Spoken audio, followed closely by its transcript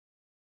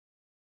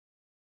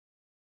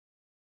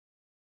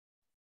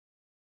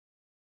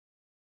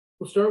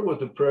We'll start with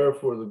the prayer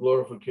for the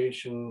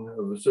glorification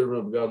of the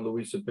servant of God,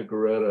 Luisa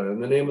Picaretta. In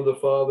the name of the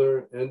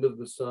Father, and of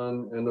the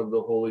Son, and of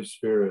the Holy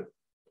Spirit.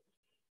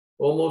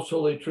 O most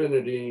holy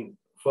Trinity,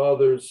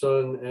 Father,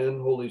 Son,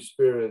 and Holy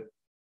Spirit,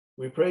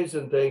 we praise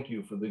and thank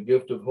you for the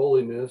gift of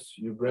holiness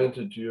you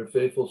granted to your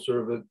faithful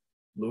servant,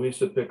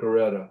 Luisa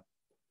Picaretta.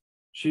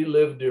 She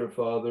lived, dear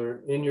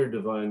Father, in your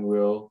divine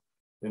will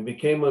and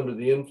became under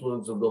the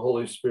influence of the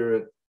Holy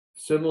Spirit,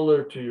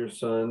 similar to your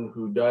Son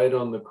who died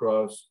on the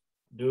cross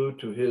due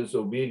to his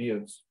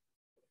obedience.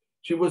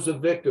 She was a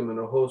victim and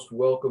a host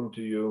welcome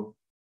to you,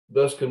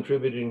 thus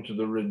contributing to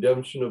the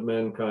redemption of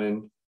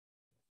mankind.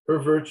 Her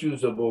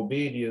virtues of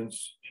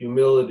obedience,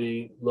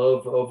 humility,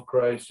 love of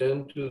Christ,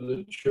 and to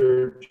the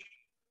church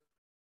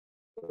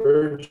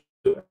urge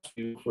to ask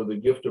you for the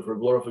gift of her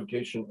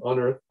glorification on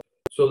earth,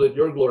 so that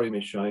your glory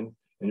may shine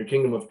and your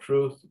kingdom of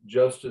truth,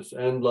 justice,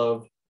 and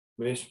love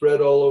may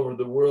spread all over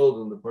the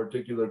world in the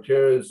particular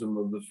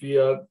charism of the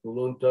fiat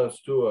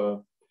voluntas tua,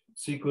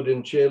 sicut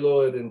in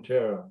cielo et in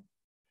terra.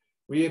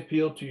 We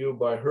appeal to you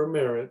by her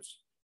merits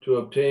to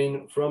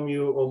obtain from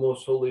you, O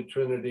most holy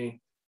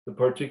Trinity, the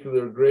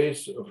particular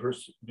grace of her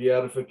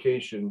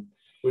beatification,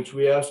 which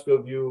we ask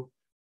of you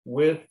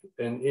with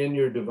and in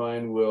your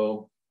divine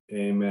will.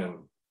 Amen.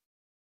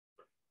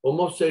 O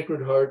most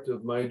sacred heart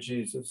of my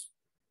Jesus,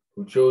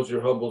 who chose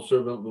your humble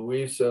servant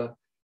Luisa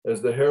as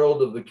the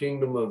herald of the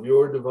kingdom of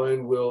your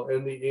divine will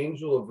and the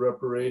angel of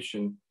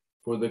reparation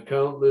for the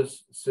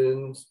countless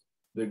sins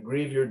that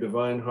grieve your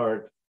divine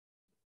heart,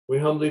 we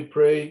humbly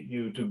pray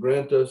you to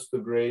grant us the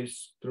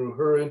grace through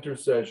her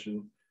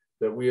intercession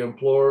that we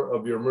implore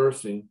of your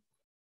mercy,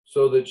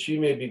 so that she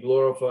may be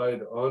glorified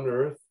on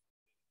earth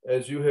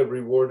as you have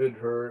rewarded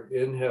her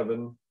in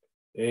heaven.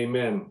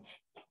 Amen.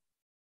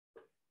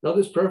 Now,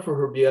 this prayer for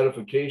her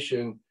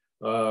beatification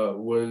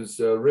was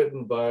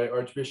written by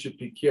Archbishop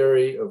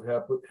Piqueri of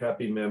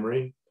happy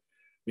memory.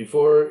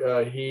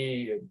 Before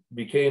he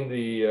became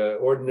the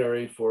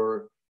ordinary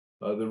for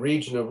the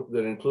region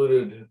that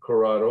included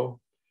Corrado,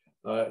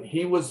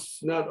 he was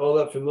not all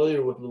that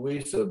familiar with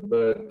Luisa,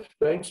 but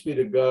thanks be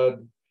to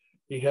God,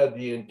 he had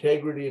the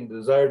integrity and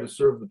desire to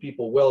serve the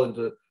people well and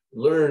to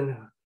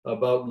learn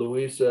about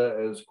Luisa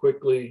as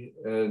quickly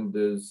and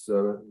as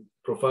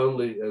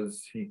profoundly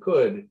as he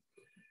could.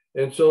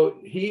 And so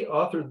he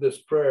authored this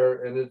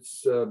prayer, and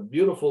it's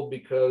beautiful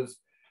because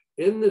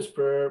in this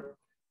prayer,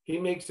 he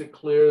makes it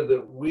clear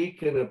that we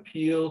can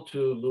appeal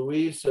to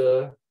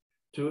Luisa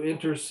to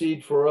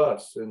intercede for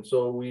us. And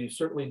so we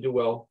certainly do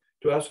well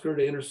to ask her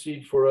to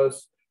intercede for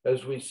us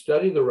as we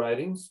study the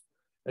writings,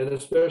 and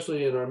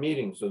especially in our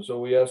meetings. And so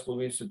we ask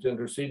Luisa to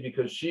intercede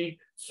because she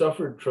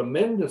suffered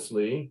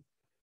tremendously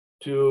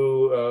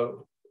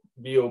to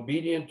be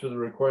obedient to the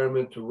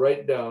requirement to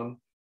write down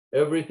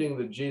everything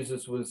that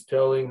Jesus was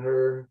telling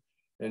her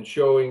and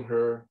showing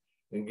her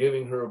and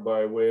giving her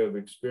by way of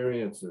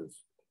experiences.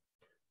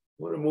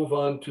 I want to move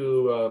on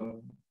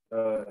to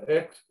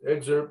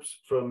excerpts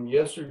from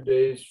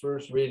yesterday's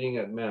first reading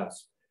at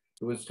Mass.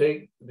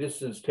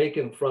 This is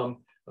taken from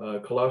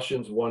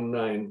Colossians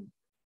 1:9.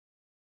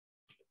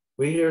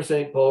 We hear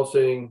St. Paul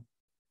saying,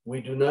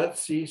 "We do not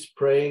cease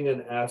praying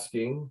and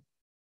asking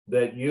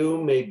that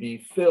you may be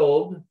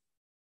filled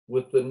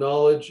with the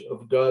knowledge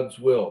of God's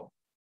will."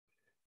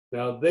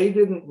 Now, they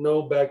didn't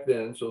know back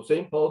then, so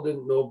St. Paul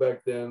didn't know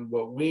back then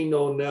what we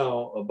know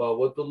now about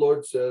what the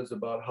Lord says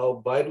about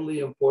how vitally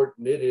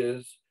important it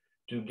is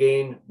to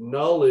gain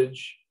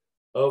knowledge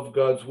of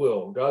God's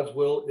will. God's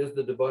will is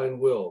the divine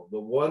will, the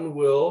one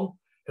will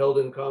held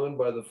in common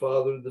by the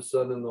Father, the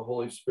Son, and the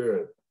Holy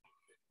Spirit.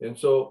 And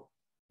so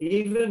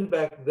even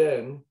back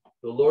then,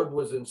 the Lord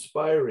was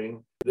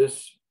inspiring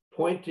this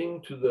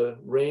pointing to the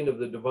reign of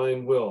the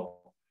divine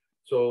will.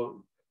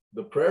 So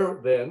the prayer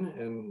then,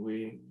 and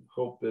we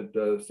hope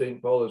that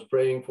St. Paul is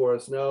praying for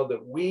us now,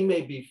 that we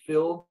may be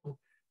filled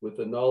with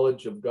the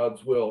knowledge of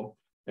God's will.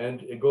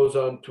 And it goes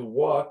on to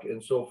walk.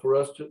 And so for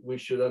us, we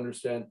should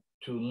understand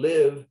to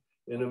live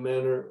in a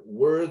manner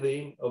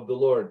worthy of the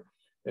Lord.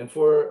 And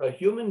for a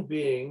human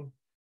being,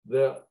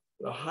 the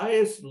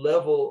highest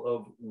level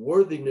of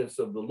worthiness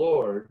of the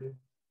Lord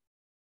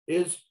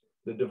is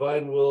the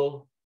divine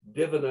will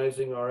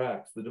divinizing our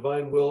acts, the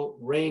divine will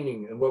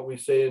reigning in what we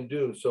say and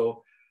do.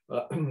 So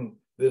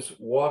this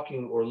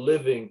walking or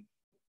living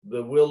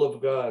the will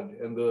of God,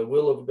 and the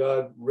will of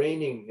God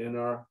reigning in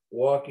our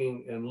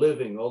walking and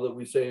living, all that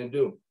we say and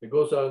do. It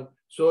goes on,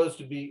 so as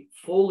to be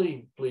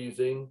fully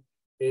pleasing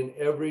in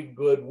every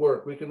good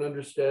work. We can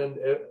understand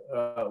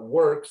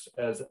works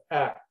as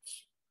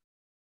acts.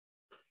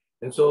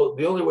 And so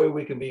the only way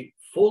we can be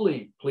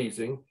fully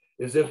pleasing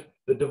is if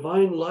the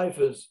divine life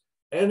is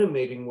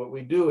animating what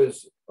we do,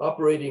 is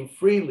operating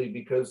freely,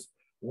 because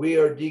we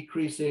are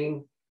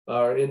decreasing,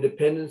 our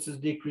independence is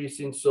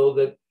decreasing, so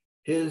that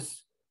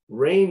his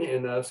reign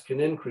in us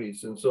can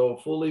increase. And so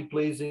fully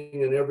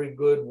pleasing in every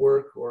good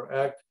work or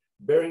act,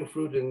 bearing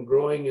fruit and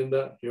growing in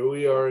the, here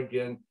we are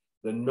again,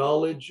 the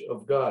knowledge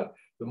of God.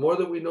 The more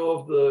that we know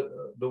of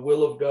the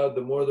will of God,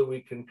 the more that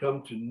we can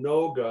come to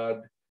know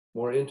God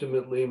more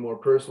intimately, more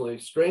personally,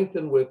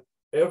 strengthened with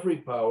every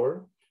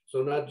power.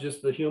 So not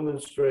just the human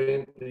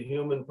strength, the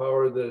human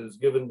power that is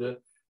given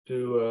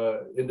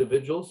to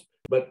individuals,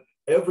 but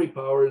every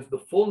power is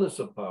the fullness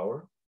of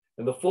power.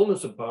 And the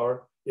fullness of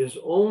power is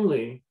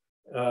only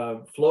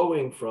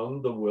flowing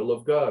from the will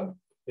of God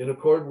in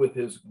accord with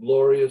his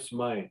glorious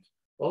mind.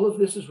 All of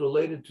this is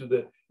related to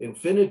the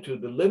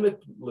infinitude, the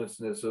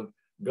limitlessness of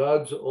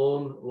God's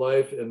own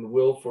life and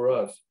will for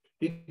us.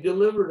 He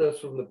delivered us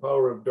from the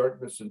power of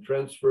darkness and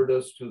transferred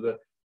us to the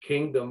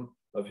kingdom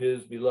of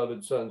his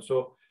beloved Son.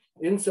 So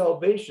in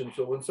salvation,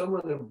 so when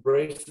someone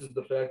embraces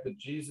the fact that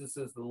Jesus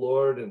is the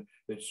Lord and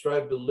they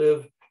strive to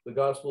live the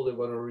gospel, they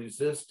want to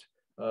resist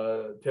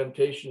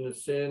temptation to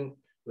sin,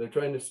 they're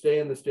trying to stay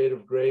in the state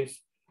of grace,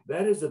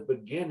 that is a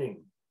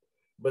beginning.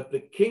 But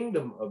the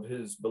kingdom of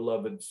his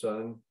beloved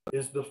Son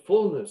is the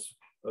fullness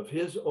of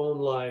his own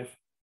life,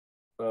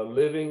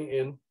 living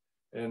in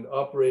and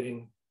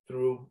operating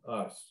through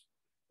us.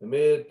 And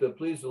may it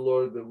please the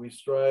Lord that we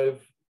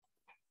strive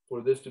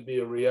for this to be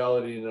a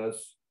reality in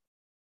us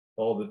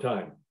all the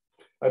time.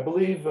 I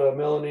believe,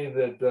 Melanie,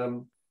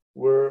 that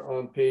we're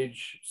on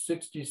page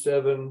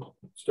 67,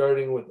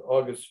 starting with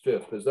August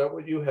 5th. Is that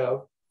what you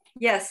have?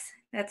 Yes,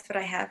 that's what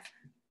I have.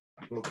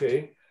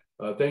 Okay.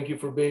 Thank you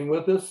for being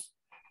with us.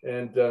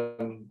 And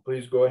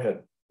please go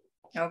ahead.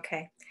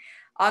 Okay.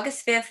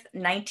 August 5th,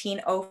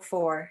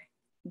 1904.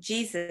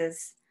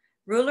 Jesus,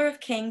 ruler of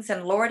kings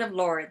and Lord of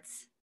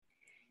lords.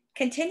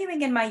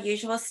 Continuing in my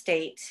usual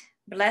state,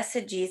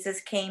 blessed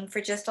Jesus came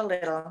for just a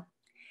little.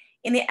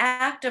 In the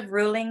act of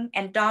ruling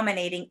and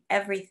dominating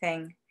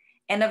everything,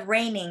 and of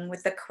reigning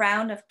with the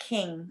crown of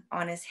king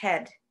on his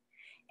head,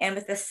 and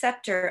with the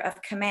scepter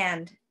of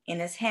command in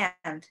his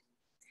hand.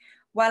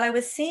 While I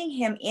was seeing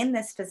him in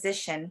this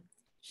position,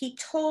 he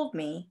told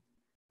me,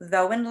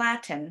 though in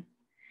Latin,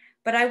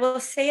 but I will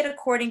say it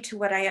according to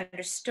what I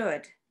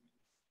understood.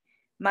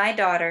 My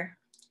daughter,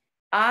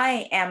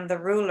 I am the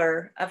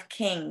ruler of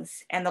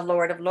kings and the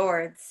Lord of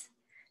lords.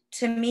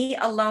 To me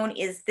alone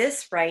is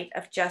this right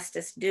of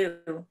justice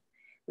due,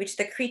 which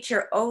the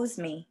creature owes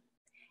me.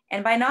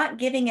 And by not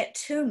giving it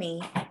to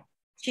me,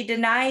 she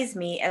denies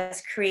me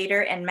as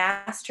creator and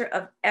master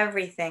of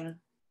everything.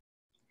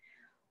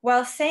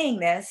 While saying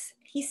this,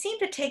 he seemed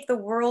to take the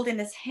world in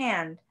his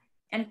hand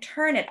and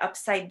turn it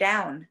upside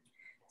down,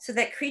 so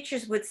that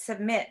creatures would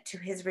submit to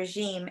his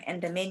regime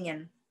and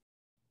dominion.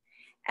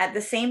 At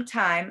the same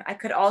time, I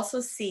could also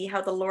see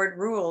how the Lord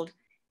ruled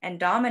and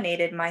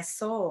dominated my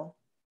soul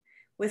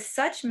with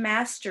such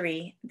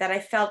mastery that I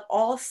felt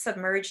all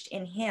submerged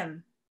in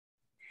him.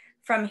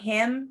 From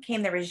him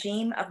came the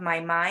regime of my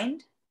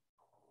mind,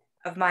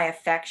 of my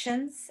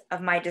affections,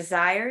 of my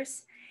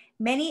desires.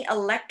 Many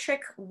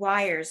electric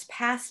wires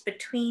passed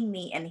between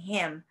me and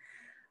him,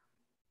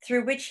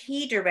 through which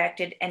he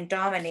directed and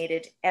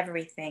dominated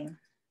everything.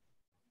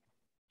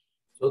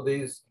 So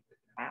these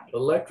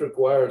electric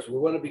wires, we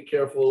want to be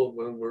careful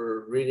when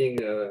we're reading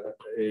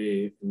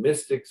a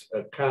mystic's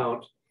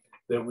account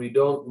that we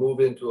don't move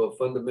into a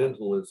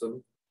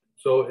fundamentalism.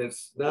 So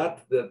it's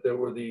not that there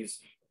were these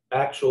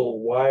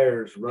actual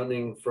wires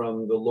running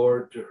from the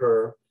Lord to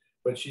her,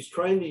 but she's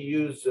trying to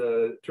use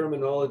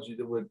terminology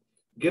that would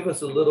give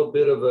us a little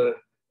bit of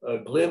a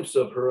glimpse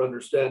of her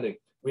understanding.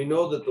 We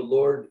know that the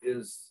Lord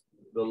is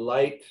the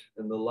light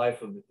and the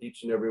life of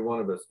each and every one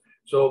of us.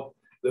 So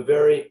the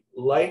very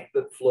light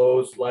that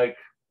flows like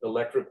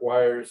electric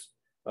wires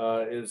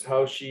is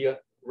how she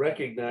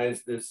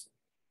recognized this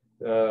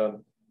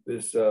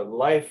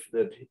life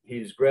that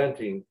he's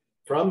granting.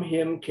 From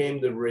him came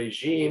the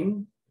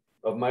regime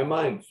of my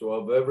mind, so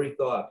of every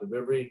thought, of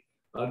every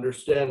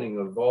understanding,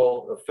 of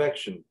all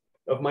affection,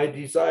 of my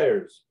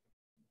desires.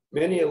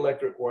 Many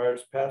electric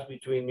wires passed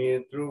between me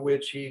and through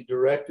which he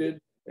directed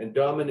and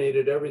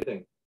dominated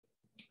everything.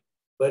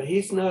 But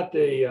he's not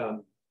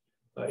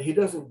he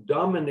doesn't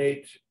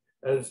dominate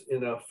as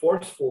in a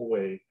forceful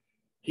way.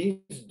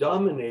 He's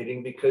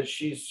dominating because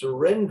she's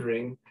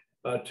surrendering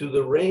to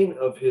the reign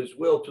of his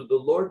will, to the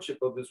lordship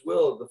of his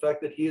will, the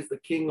fact that he is the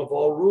king of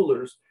all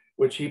rulers,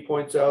 which he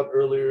points out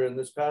earlier in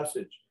this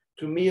passage.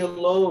 To me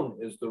alone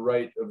is the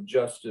right of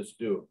justice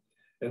due.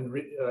 And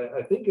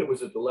I think it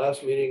was at the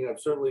last meeting,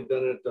 I've certainly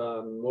done it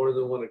on more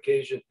than one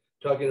occasion,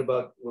 talking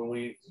about when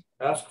we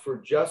ask for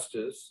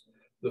justice,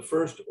 the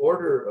first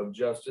order of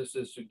justice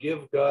is to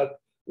give God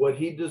what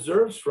he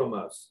deserves from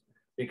us,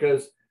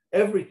 because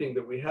everything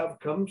that we have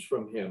comes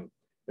from him.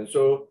 And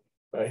so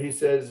he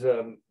says,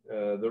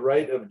 the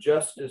right of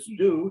justice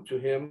due to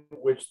him,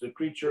 which the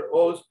creature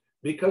owes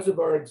because of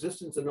our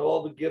existence and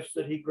all the gifts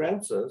that he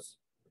grants us.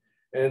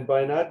 And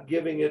by not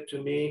giving it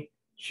to me,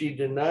 she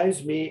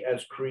denies me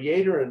as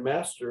creator and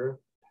master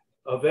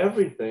of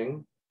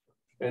everything.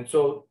 And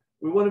so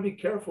we want to be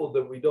careful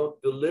that we don't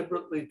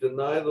deliberately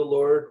deny the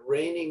Lord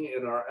reigning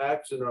in our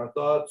acts and our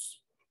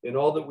thoughts, in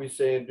all that we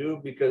say and do,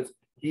 because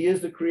he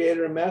is the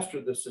creator and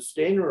master, the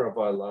sustainer of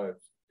our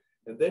lives.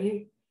 And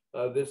then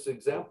this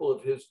example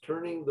of his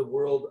turning the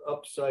world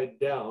upside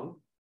down,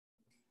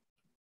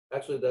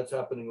 actually that's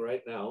happening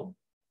right now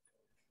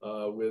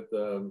with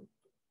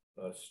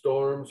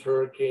storms,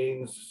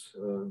 hurricanes,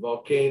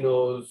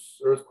 volcanoes,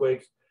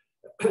 earthquakes.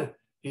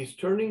 He's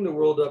turning the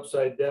world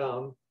upside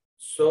down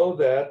so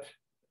that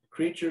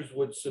creatures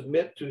would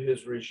submit to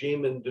his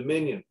regime and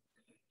dominion.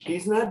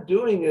 He's not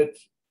doing it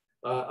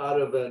out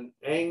of an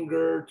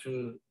anger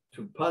to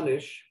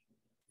punish.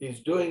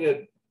 He's doing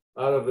it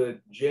out of a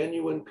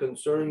genuine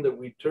concern that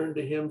we turn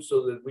to him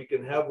so that we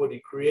can have what he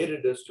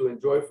created us to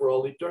enjoy for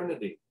all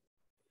eternity.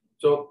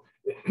 So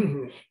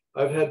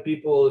I've had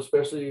people,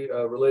 especially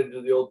related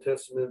to the Old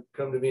Testament,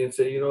 come to me and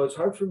say, you know, it's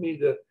hard for me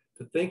to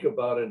think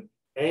about an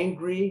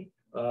angry,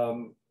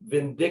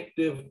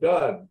 vindictive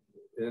God.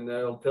 And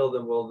I'll tell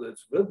them, well,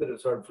 it's good that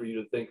it's hard for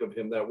you to think of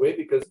him that way,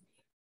 because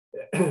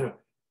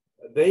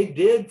they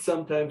did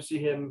sometimes see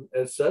him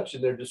as such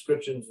in their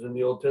descriptions in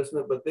the Old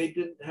Testament, but they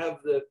didn't have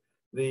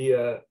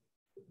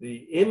the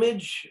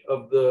image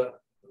of the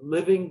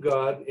living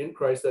God in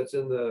Christ that's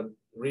in the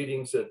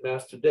readings at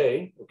Mass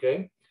today.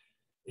 Okay,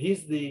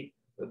 he's the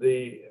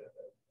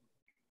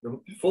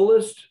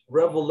fullest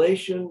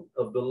revelation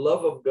of the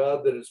love of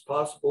God that is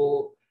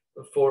possible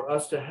for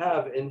us to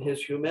have in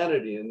his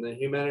humanity, in the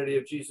humanity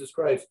of Jesus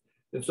Christ.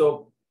 And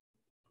so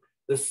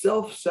the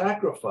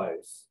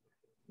self-sacrifice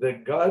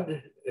that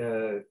God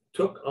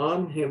took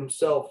on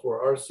himself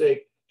for our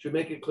sake should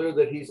make it clear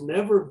that he's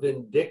never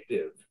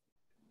vindictive,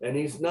 and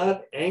he's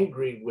not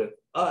angry with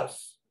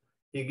us.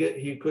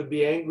 He could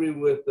be angry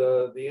with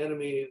the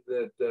enemy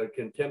that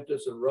can tempt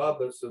us and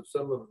rob us of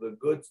some of the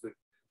goods that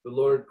the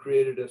Lord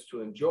created us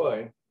to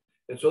enjoy.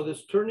 And so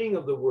this turning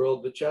of the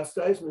world, the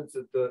chastisements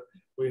that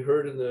we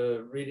heard in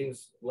the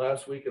readings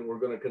last week, and we're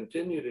going to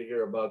continue to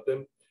hear about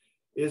them,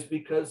 is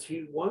because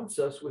he wants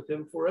us with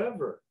him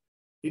forever.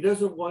 He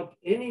doesn't want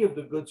any of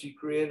the goods he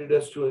created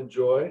us to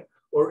enjoy,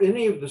 or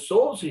any of the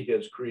souls he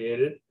has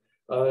created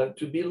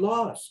to be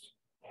lost.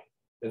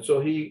 And so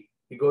he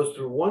goes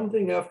through one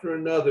thing after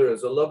another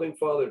as a loving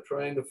father,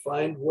 trying to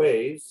find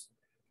ways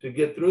to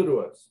get through to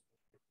us.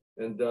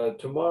 And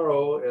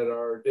tomorrow at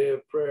our day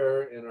of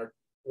prayer, in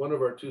one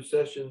of our two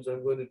sessions,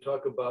 I'm going to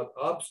talk about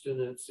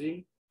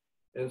obstinacy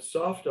and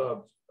soft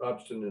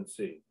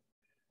obstinacy.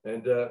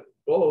 And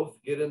both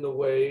get in the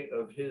way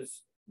of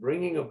his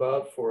bringing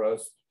about for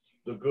us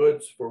the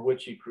goods for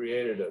which he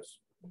created us.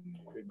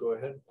 Okay, go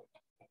ahead.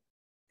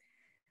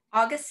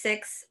 August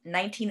 6,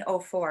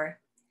 1904.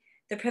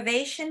 The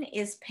privation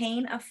is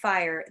pain of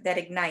fire that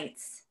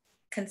ignites,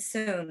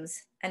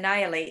 consumes,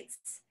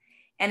 annihilates,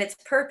 and its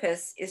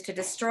purpose is to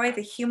destroy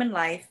the human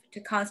life to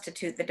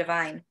constitute the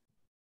divine.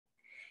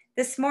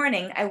 This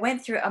morning, I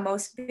went through a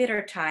most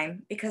bitter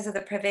time because of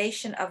the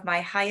privation of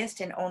my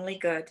highest and only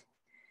good.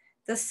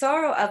 The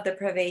sorrow of the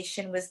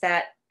privation was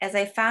that, as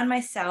I found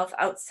myself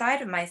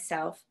outside of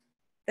myself,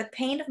 the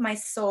pain of my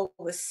soul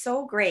was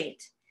so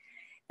great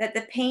that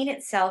the pain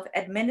itself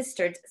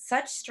administered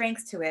such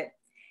strength to it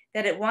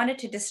that it wanted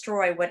to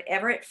destroy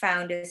whatever it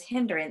found as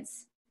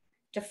hindrance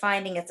to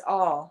finding its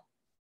all,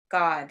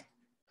 God.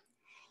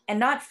 And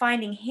not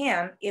finding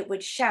him, it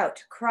would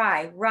shout,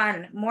 cry,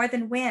 run, more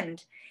than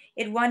wind.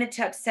 It wanted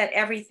to upset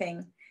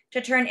everything,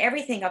 to turn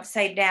everything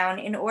upside down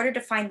in order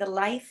to find the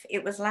life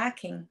it was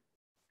lacking.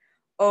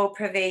 O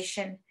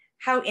privation,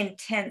 how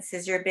intense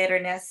is your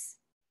bitterness.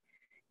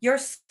 Your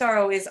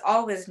sorrow is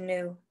always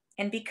new,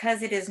 and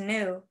because it is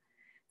new,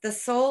 the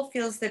soul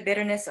feels the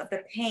bitterness of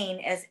the pain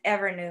as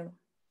ever new.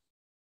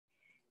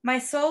 My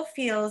soul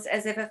feels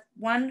as if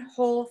one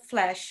whole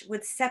flesh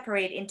would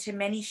separate into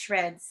many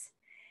shreds,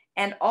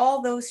 and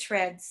all those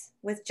shreds,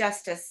 with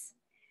justice,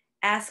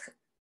 ask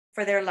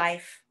for their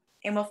life,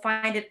 and will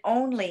find it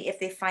only if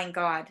they find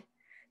God,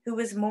 who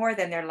is more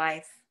than their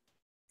life.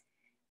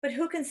 But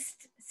who can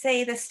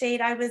say the state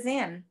I was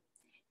in?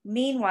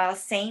 Meanwhile,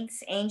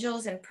 saints,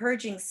 angels, and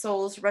purging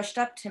souls rushed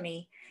up to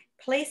me,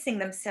 placing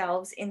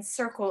themselves in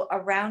circle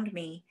around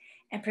me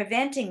and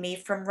preventing me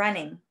from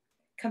running,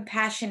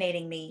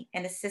 compassionating me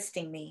and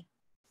assisting me.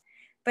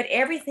 But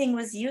everything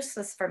was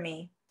useless for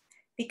me,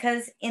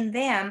 because in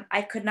them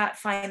I could not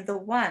find the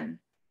one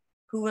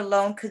who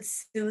alone could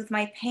soothe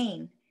my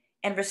pain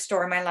and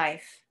restore my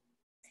life.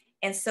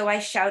 And so I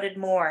shouted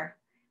more,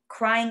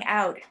 crying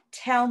out,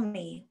 tell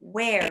me,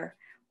 where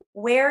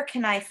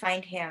can I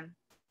find him?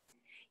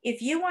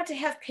 If you want to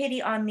have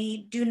pity on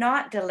me, do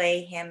not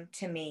delay him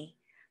to me,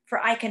 for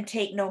I can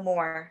take no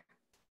more.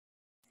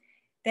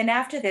 Then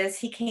after this,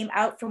 he came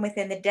out from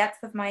within the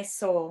depth of my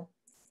soul,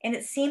 and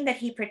it seemed that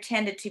he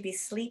pretended to be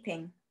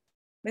sleeping,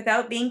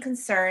 without being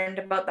concerned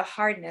about the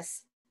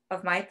hardness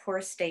of my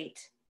poor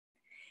state.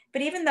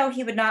 But even though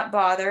he would not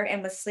bother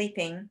and was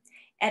sleeping,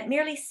 at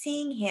merely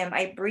seeing him,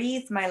 I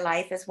breathed my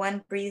life as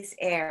one breathes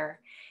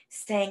air,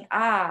 saying,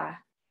 ah,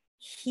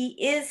 he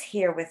is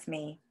here with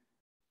me.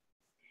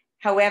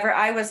 However,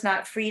 I was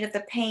not freed of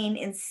the pain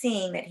in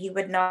seeing that he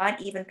would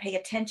not even pay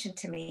attention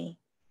to me.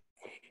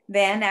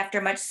 Then, after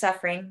much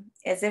suffering,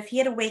 as if he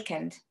had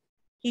awakened,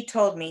 he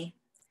told me,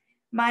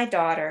 my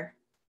daughter,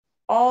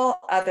 all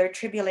other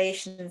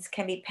tribulations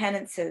can be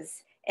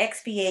penances,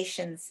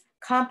 expiations,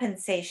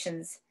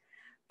 compensations,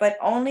 but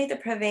only the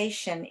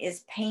privation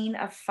is pain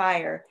of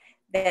fire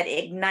that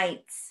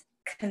ignites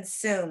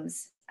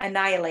consumes,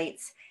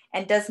 annihilates,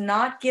 and does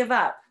not give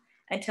up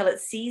until it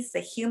sees the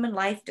human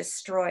life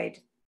destroyed.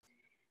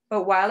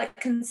 But while it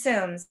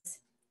consumes,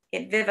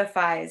 it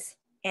vivifies,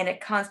 and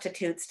it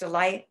constitutes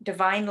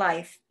divine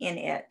life in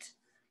it.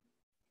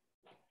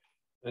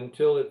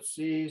 Until it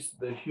sees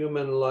the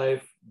human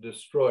life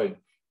destroyed.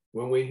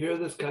 When we hear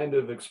this kind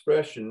of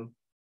expression,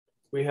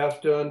 we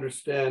have to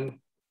understand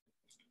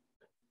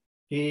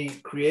he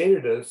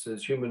created us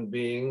as human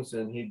beings,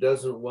 and he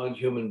doesn't want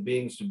human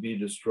beings to be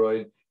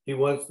destroyed. He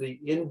wants the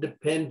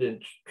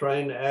independent,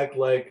 trying to act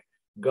like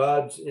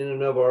gods in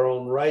and of our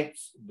own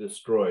rights,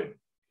 destroyed.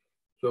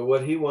 So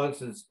what he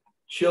wants is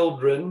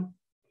children,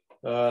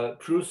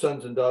 true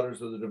sons and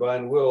daughters of the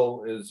divine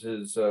will is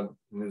his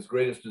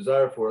greatest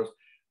desire for us.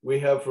 We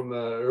have from an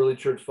early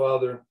church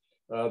father,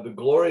 the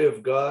glory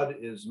of God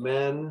is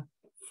man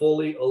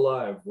fully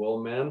alive. Well,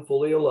 man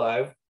fully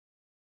alive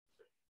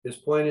is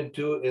pointed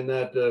to in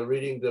that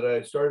reading that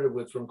I started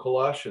with from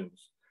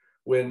Colossians,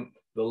 when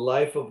the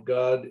life of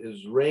God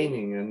is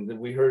reigning. And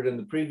we heard in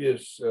the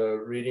previous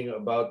reading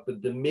about the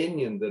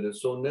dominion that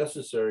is so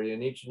necessary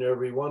in each and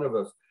every one of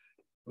us.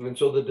 And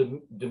so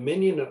the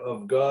dominion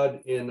of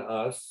God in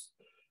us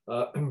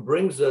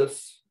brings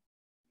us,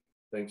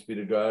 thanks be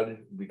to God,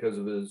 because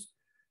of his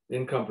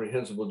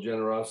incomprehensible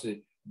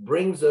generosity,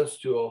 brings us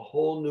to a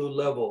whole new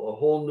level, a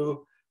whole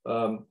new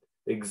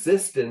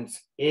existence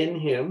in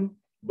him.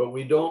 But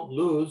we don't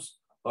lose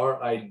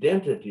our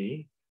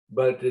identity,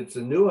 but it's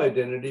a new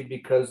identity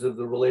because of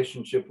the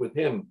relationship with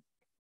him.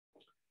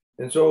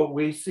 And so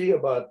we see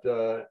about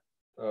a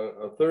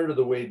third of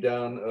the way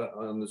down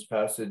on this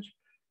passage,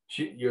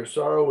 your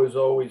sorrow is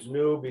always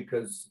new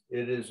because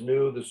it is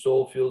new. The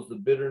soul feels the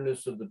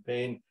bitterness of the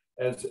pain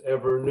as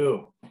ever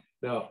new.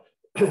 Now,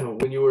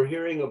 when you were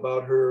hearing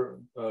about her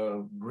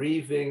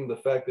grieving the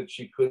fact that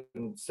she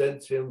couldn't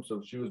sense him,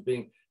 so she was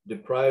being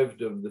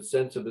deprived of the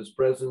sense of his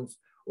presence,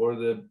 or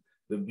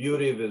the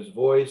beauty of his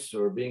voice,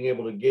 or being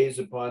able to gaze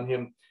upon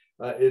him.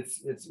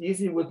 It's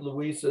easy with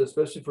Louisa,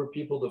 especially for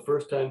people the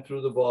first time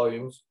through the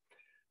volumes,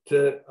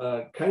 to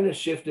kind of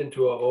shift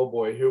into a, oh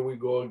boy, here we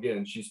go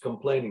again. She's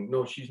complaining.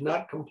 No, she's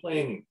not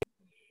complaining.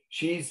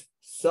 She's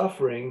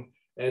suffering,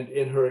 and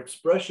in her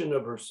expression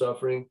of her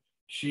suffering,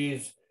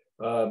 she's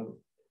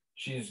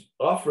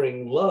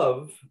offering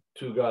love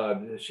to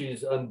God.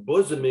 She's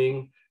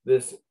unbosoming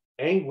this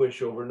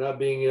anguish over not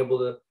being able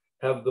to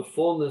have the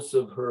fullness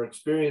of her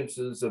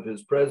experiences of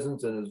his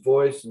presence and his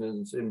voice and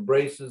his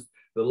embraces,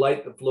 the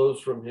light that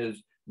flows from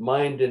his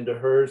mind into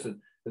hers.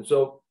 And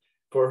so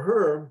for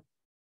her,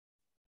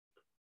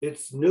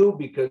 it's new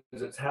because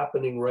it's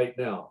happening right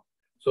now.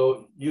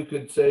 So you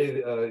could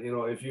say,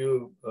 if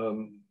you,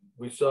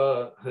 we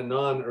saw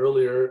Hanan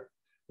earlier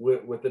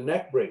with the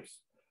neck brace.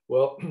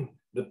 Well,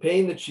 the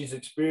pain that she's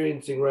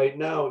experiencing right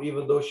now,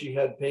 even though she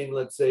had pain,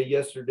 let's say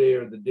yesterday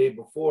or the day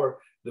before,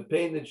 the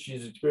pain that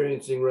she's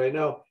experiencing right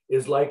now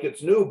is like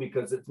it's new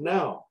because it's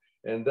now.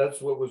 And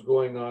that's what was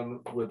going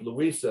on with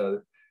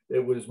Louisa. It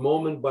was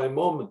moment by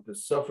moment, the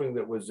suffering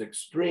that was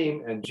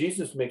extreme. And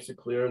Jesus makes it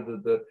clear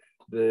that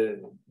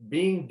the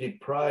being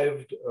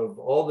deprived of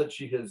all that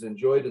she has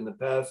enjoyed in the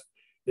past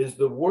is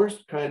the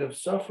worst kind of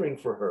suffering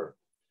for her.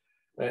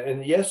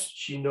 And yes,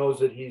 she knows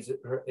that he's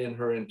in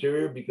her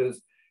interior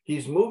because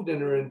he's moved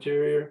in her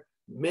interior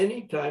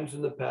many times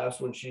in the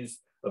past when she's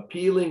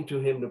appealing to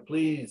him to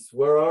please,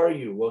 where are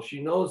you? Well,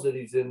 she knows that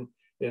he's in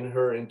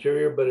her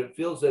interior, but it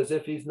feels as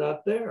if he's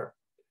not there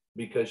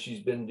because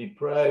she's been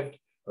deprived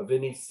of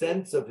any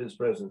sense of his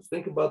presence.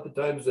 Think about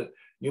the times that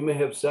you may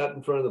have sat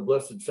in front of the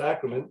Blessed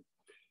Sacrament.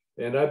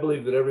 And I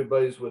believe that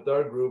everybody's with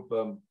our group.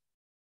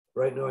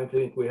 Right now, I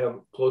think we have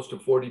close to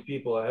 40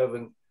 people. I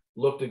haven't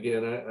looked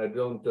again. I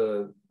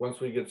don't, once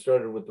we get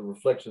started with the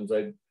reflections,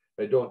 I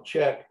don't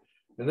check.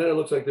 And then it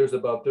looks like there's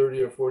about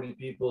 30 or 40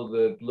 people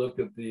that look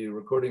at the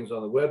recordings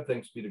on the web,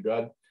 thanks be to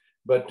God.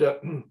 But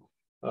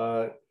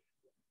I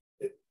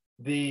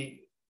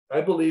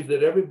believe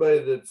that everybody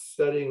that's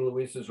studying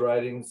Louisa's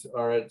writings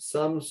are at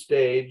some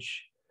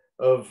stage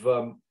of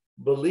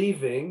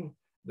believing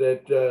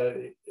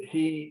that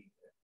he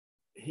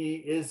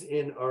is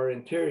in our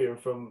interior,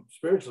 from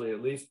spiritually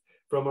at least,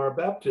 from our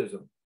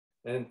baptism,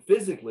 and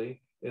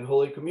physically in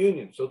Holy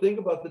Communion. So think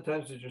about the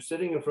times that you're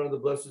sitting in front of the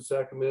Blessed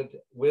Sacrament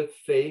with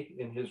faith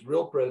in his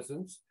real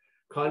presence,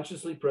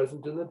 consciously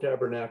present in the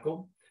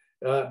tabernacle,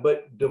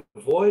 but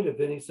devoid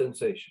of any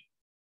sensation.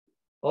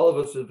 All of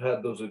us have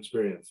had those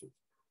experiences.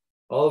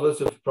 All of us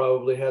have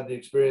probably had the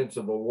experience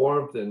of a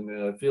warmth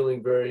and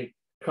feeling very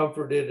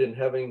comforted and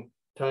having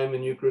time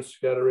in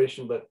Eucharistic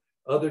adoration, but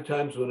other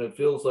times when it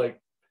feels like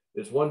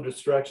it's one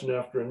distraction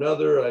after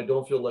another, I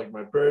don't feel like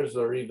my prayers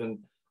are even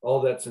all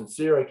that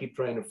sincere. I keep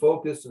trying to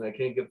focus and I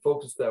can't get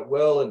focused that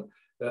well.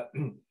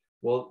 And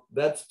well,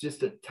 that's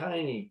just a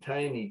tiny,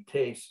 tiny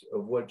taste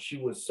of what she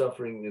was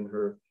suffering in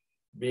her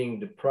being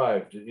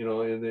deprived. You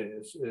know,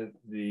 in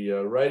the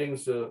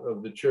writings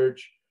of the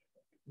church,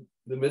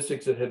 the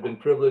mystics that had been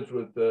privileged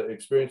with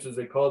experiences,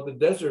 they call it the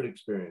desert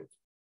experience,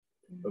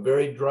 a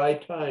very dry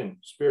time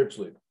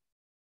spiritually.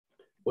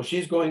 Well,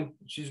 she's going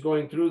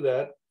through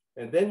that,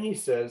 And then he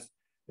says,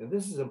 and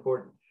this is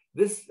important,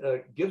 this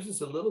gives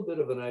us a little bit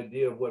of an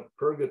idea of what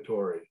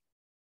purgatory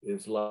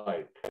is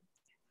like.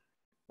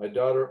 My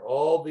daughter,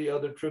 all the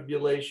other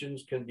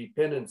tribulations can be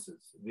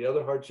penances. The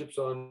other hardships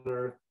on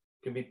earth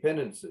can be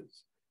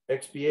penances,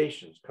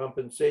 expiations,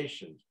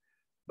 compensations,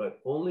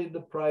 but only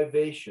the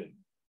privation.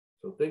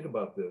 So think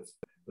about this.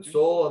 The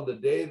soul, on the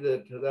day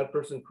that that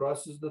person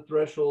crosses the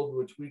threshold,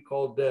 which we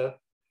call death,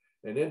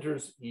 and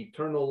enters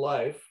eternal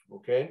life,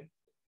 okay,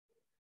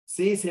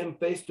 sees him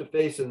face to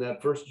face in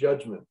that first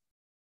judgment.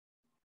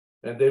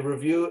 And they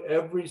review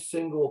every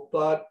single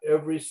thought,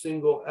 every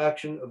single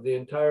action of the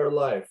entire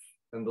life.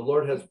 And the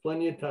Lord has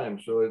plenty of time,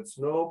 so it's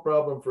no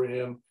problem for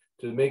him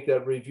to make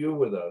that review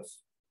with us.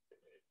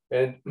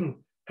 And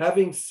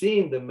having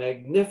seen the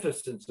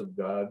magnificence of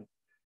God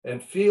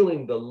and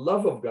feeling the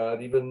love of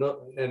God, even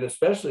though, and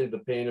especially the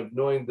pain of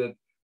knowing that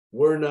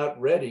we're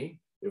not ready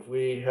if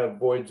we have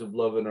voids of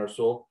love in our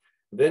soul,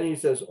 then he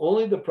says,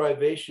 only the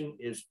privation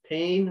is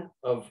pain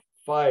of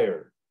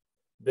fire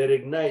that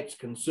ignites,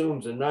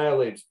 consumes,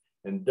 annihilates,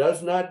 and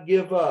does not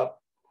give up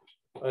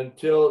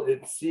until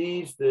it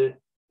sees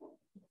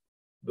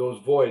those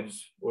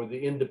voids or the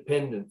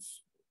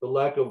independence, the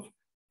lack of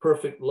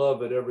perfect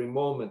love at every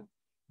moment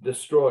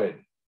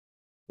destroyed.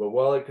 But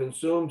while it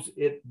consumes,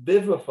 it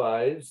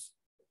vivifies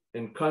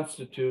and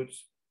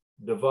constitutes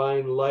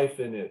divine life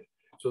in it.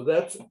 So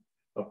that's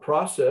a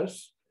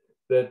process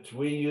that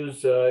we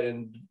use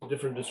in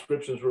different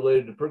descriptions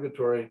related to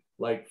purgatory,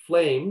 like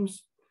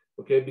flames,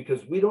 okay,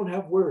 because we don't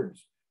have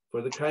words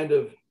for the kind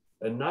of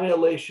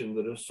annihilation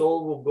that a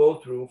soul will go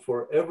through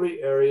for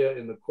every area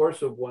in the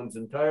course of one's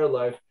entire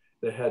life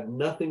that had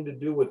nothing to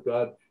do with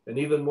God, and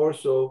even more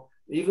so,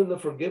 even the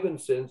forgiven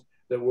sins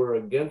that were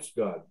against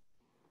God.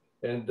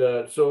 And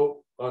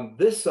so on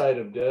this side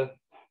of death,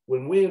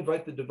 when we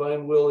invite the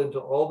divine will into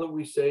all that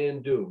we say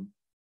and do,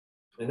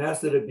 and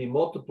ask that it be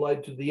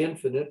multiplied to the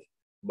infinite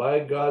by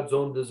God's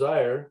own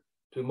desire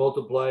to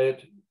multiply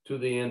it to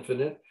the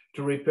infinite,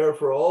 to repair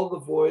for all the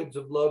voids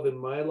of love in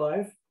my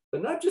life,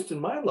 but not just in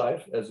my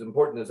life, as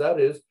important as that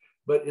is,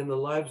 but in the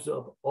lives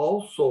of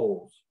all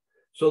souls,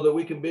 so that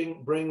we can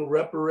bring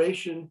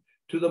reparation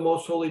to the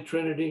most holy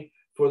Trinity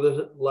for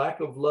the lack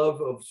of love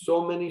of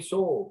so many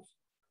souls.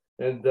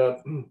 And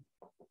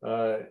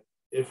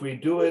if we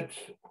do it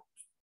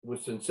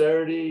with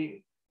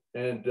sincerity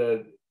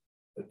and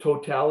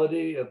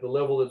totality at the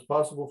level that's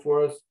possible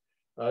for us,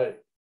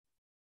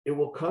 it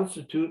will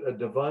constitute a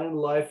divine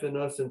life in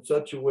us in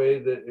such a way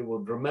that it will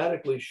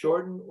dramatically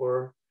shorten,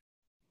 or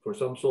for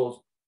some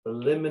souls,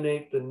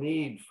 eliminate the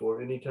need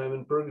for any time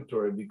in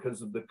purgatory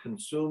because of the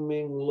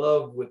consuming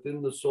love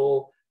within the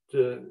soul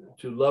to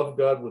love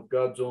God with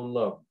God's own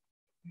love.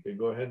 Okay,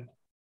 go ahead.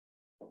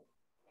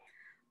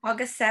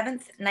 August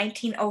 7th,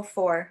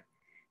 1904.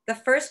 The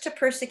first to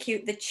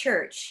persecute the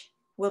church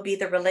will be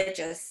the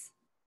religious.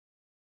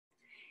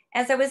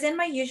 As I was in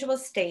my usual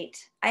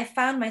state, I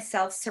found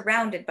myself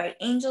surrounded by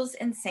angels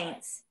and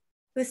saints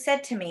who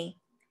said to me,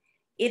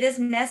 "It is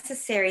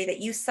necessary that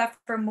you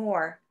suffer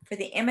more for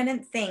the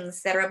imminent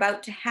things that are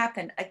about to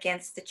happen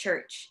against the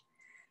church.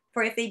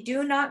 For if they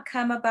do not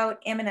come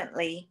about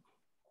imminently,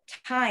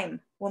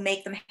 time will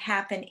make them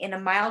happen in a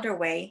milder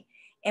way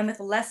and with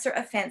lesser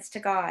offense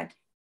to God."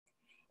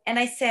 And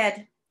I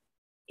said,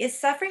 "Is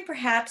suffering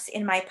perhaps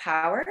in my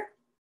power?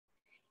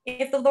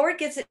 If the Lord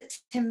gives it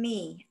to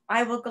me,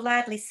 I will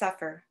gladly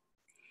suffer."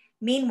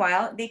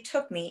 Meanwhile, they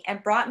took me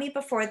and brought me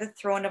before the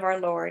throne of our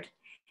Lord,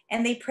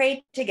 and they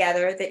prayed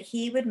together that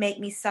he would make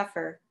me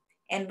suffer.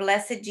 And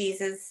blessed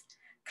Jesus,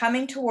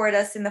 coming toward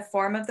us in the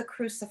form of the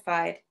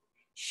crucified,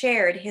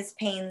 shared his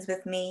pains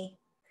with me.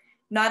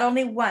 Not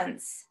only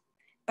once,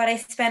 but I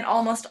spent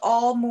almost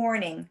all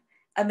morning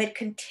amid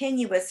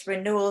continuous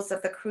renewals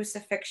of the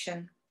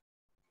crucifixion.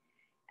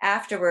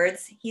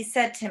 Afterwards, he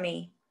said to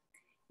me,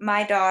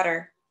 "My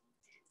daughter,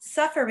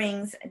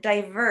 sufferings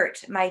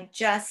divert my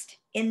just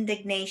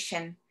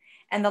indignation,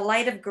 and the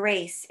light of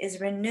grace is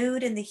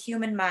renewed in the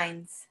human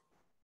minds.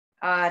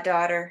 Ah,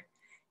 daughter,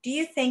 do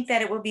you think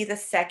that it will be the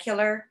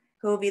secular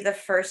who will be the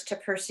first to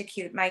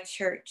persecute my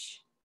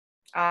church?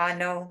 Ah,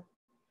 no.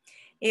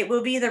 It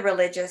will be the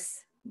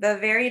religious, the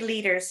very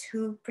leaders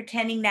who,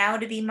 pretending now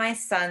to be my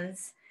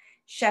sons,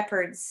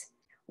 shepherds,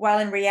 while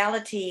in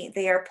reality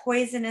they are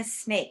poisonous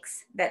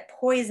snakes that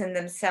poison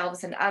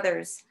themselves and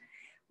others,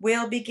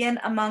 will begin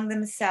among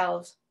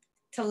themselves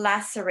to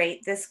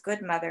lacerate this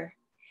good mother,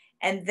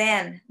 and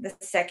then the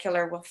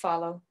secular will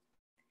follow."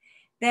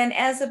 Then,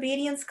 as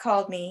obedience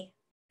called me,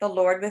 the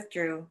Lord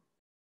withdrew,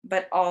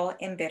 but all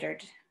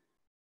embittered.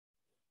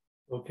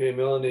 Okay,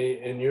 Melanie,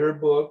 in your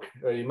book,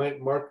 you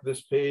might mark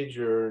this page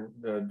or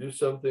do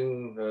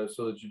something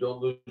so that you don't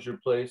lose your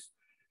place,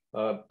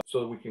 so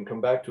that we can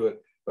come back to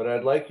it. But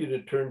I'd like you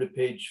to turn to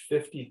page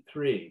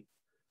 53.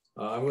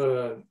 I'm going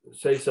to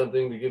say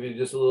something to give you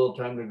just a little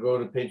time to go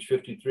to page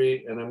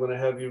 53, and I'm going to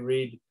have you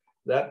read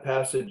that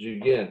passage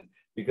again,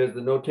 because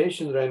the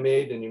notation that I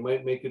made, and you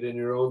might make it in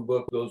your own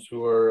book, those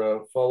who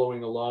are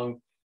following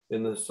along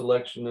in the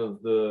selection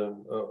of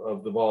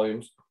the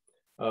volumes,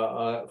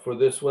 for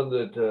this one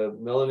that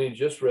Melanie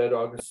just read,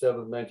 August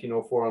 7th,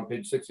 1904, on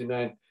page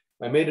 69,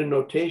 I made a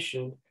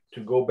notation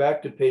to go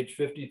back to page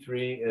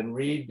 53 and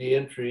read the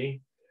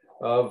entry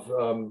of,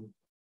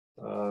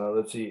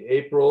 let's see,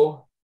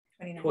 April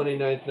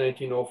 29th,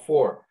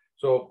 1904.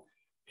 So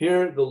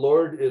here the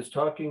Lord is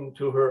talking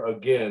to her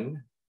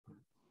again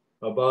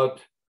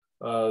about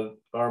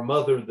our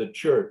mother, the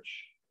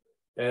church,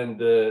 and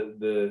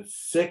the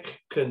sick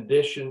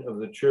condition of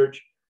the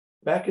church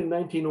back in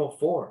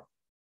 1904.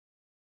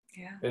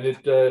 Yeah. And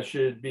it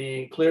should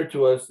be clear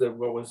to us that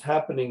what was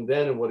happening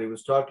then and what he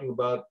was talking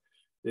about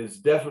is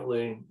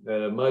definitely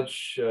at a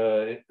much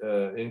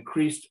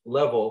increased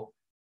level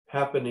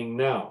happening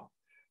now.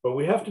 But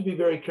we have to be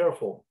very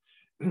careful.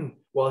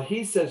 While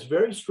he says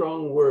very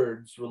strong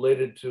words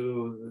related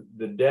to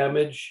the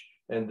damage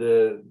and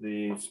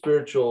the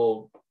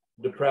spiritual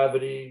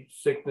depravity,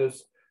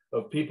 sickness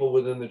of people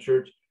within the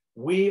church,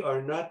 we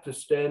are not to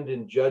stand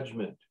in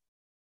judgment.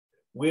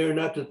 We are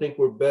not to think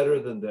we're better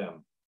than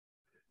them.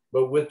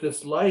 But with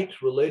this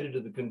light related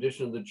to the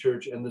condition of the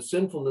church and the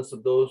sinfulness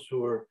of those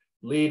who are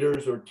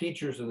leaders or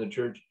teachers in the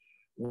church,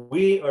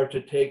 we are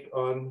to take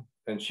on,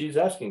 and she's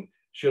asking,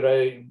 do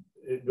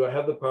I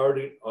have the power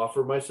to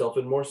offer myself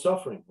in more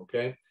suffering?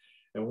 Okay.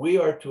 And we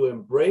are to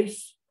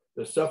embrace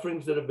the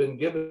sufferings that have been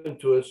given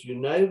to us,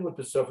 united with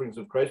the sufferings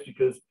of Christ,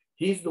 because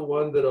he's the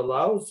one that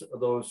allows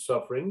those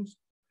sufferings.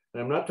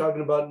 And I'm not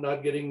talking about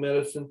not getting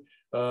medicine.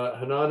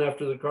 Hanan,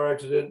 after the car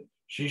accident,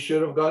 she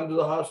should have gone to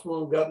the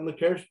hospital and gotten the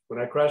care. When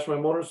I crashed my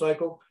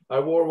motorcycle, I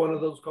wore one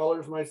of those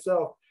collars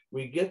myself.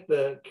 We get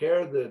the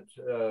care that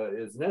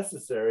is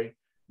necessary,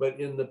 but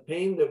in the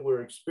pain that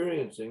we're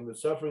experiencing, the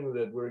suffering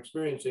that we're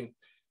experiencing,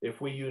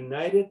 if we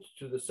unite it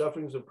to the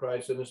sufferings of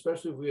Christ, and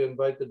especially if we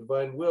invite the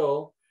divine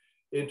will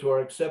into our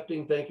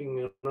accepting, thanking,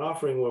 and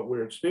offering what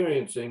we're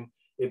experiencing,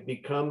 it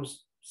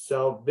becomes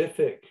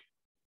salvific.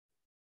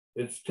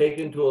 It's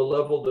taken to a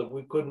level that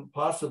we couldn't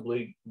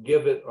possibly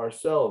give it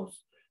ourselves.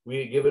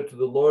 We give it to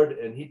the Lord,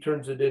 and he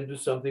turns it into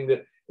something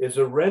that is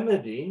a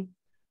remedy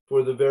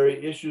for the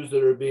very issues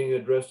that are being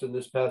addressed in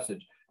this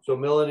passage. So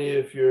Melanie,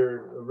 if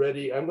you're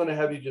ready, I'm going to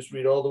have you just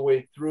read all the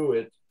way through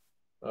it.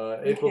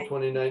 April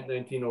 29th,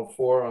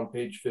 1904 on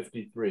page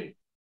 53.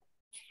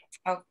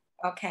 Oh,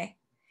 okay.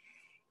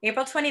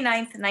 April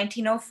 29th,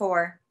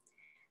 1904.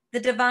 The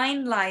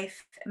divine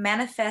life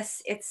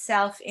manifests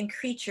itself in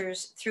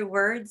creatures through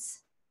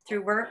words,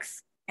 through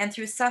works, and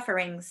through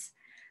sufferings.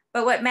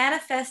 But what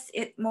manifests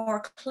it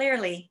more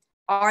clearly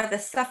are the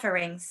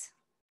sufferings.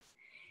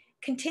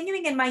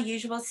 Continuing in my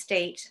usual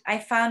state, I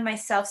found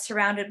myself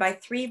surrounded by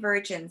 3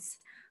 virgins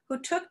who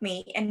took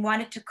me and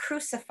wanted to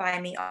crucify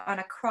me on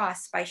a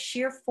cross by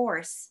sheer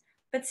force.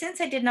 But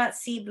since I did not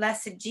see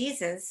blessed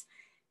Jesus,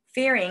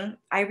 fearing,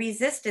 I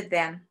resisted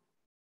them.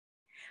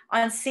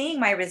 On seeing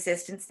my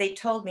resistance, they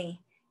told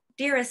me,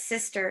 "Dearest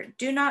sister,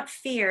 do not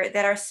fear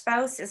that our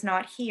spouse is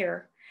not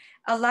here.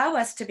 Allow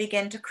us to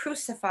begin to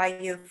crucify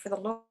you for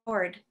the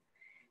Lord.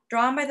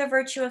 Drawn by the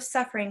virtue of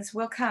sufferings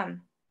will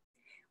come.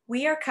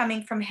 We are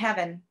coming from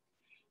heaven.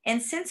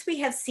 And since we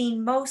have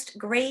seen most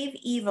grave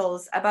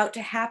evils about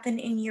to happen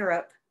in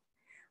Europe,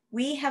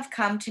 we have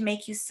come to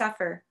make you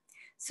suffer,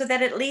 so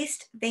that at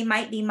least they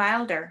might be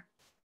milder."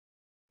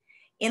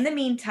 In the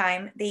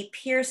meantime, they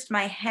pierced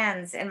my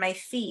hands and my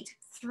feet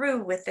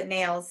through with the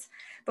nails,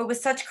 but with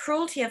such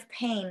cruelty of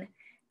pain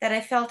that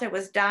I felt I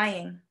was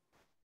dying.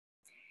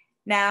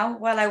 Now,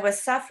 while I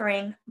was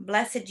suffering,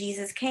 blessed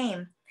Jesus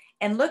came,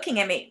 and looking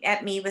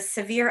at me with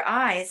severe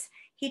eyes,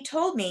 he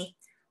told me,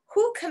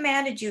 "Who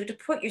commanded you to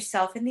put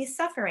yourself in these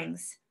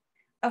sufferings?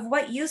 Of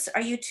what use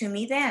are you to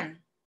me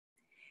then?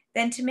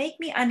 Then to make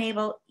me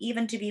unable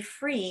even to be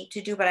free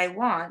to do what I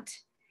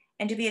want,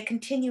 and to be a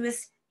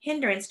continuous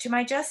hindrance to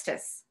my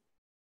justice."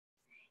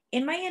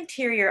 In my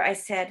interior, I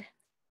said,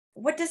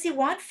 "What does he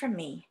want from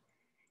me?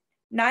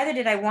 Neither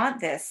did I want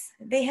this.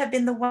 They have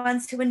been the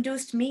ones who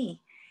induced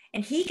me,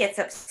 and he gets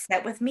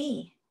upset with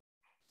me."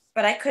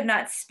 But I could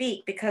not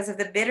speak because of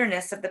the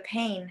bitterness of the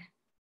pain.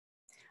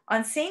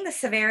 On seeing the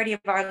severity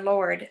of our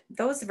Lord,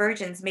 those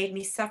virgins made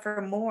me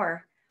suffer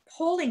more,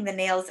 pulling the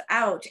nails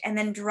out and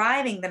then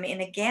driving them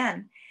in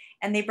again,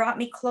 and they brought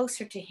me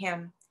closer to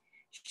him,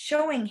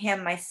 showing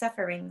him my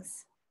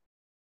sufferings.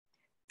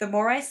 The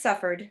more I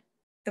suffered,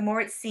 the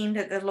more it seemed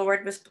that the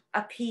Lord was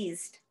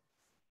appeased.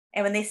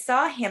 And when they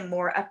saw him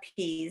more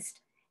appeased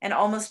and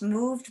almost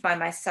moved by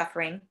my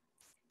suffering,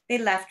 they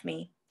left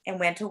me and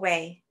went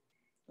away,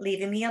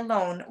 leaving me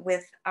alone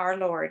with our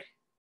Lord.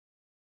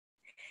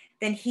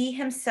 Then he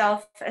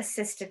himself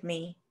assisted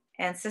me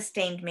and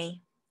sustained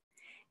me.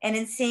 And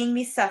in seeing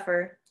me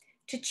suffer,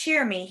 to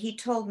cheer me, he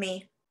told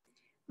me,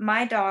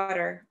 "My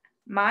daughter,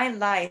 my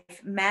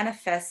life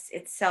manifests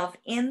itself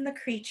in the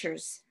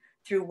creatures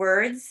through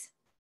words,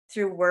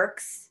 through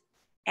works,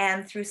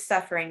 and through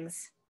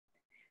sufferings.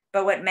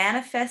 But what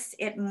manifests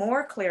it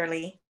more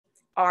clearly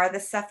are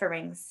the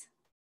sufferings."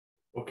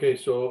 Okay,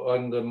 so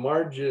on the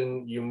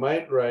margin, you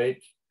might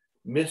write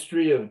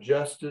mystery of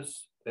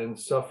justice and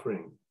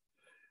suffering.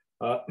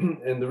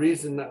 And the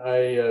reason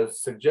I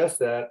suggest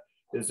that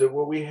is that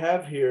what we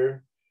have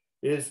here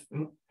is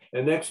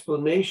an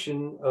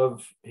explanation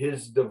of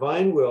his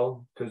divine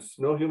will, because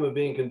no human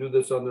being can do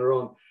this on their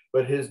own,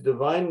 but his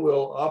divine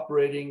will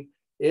operating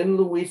in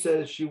Luisa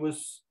as she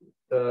was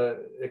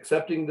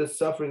accepting the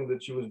suffering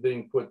that she was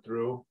being put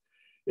through.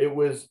 It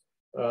was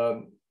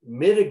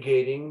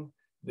mitigating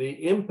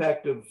the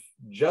impact of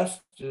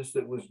justice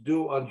that was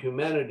due on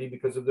humanity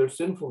because of their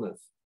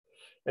sinfulness.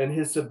 And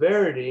his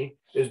severity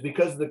is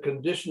because of the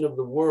condition of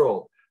the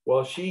world.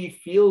 While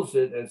she feels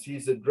it as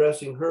he's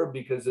addressing her,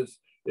 because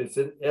it's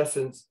in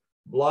essence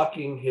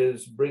blocking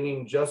his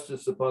bringing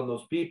justice upon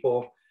those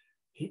people,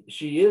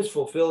 she is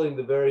fulfilling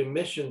the very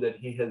mission that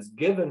he has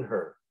given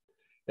her.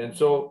 And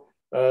so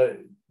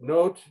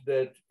note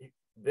that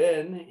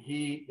then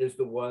he is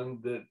the one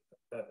that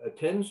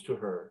attends to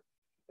her.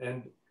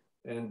 And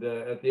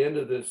at the end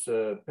of this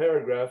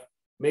paragraph,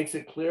 makes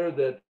it clear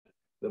that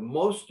the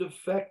most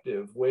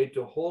effective way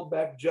to hold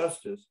back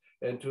justice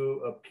and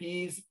to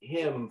appease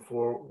him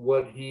for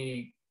what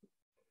he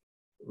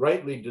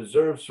rightly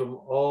deserves from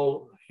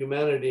all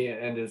humanity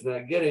and is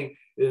not getting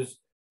is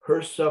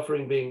her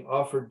suffering being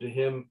offered to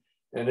him,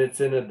 and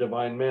it's in a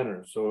divine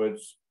manner. So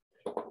it's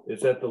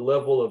at the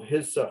level of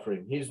his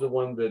suffering. He's the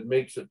one that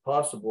makes it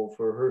possible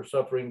for her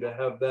suffering to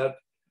have that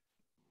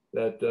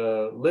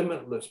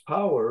limitless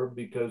power,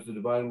 because the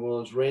divine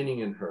will is reigning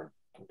in her.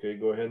 Okay,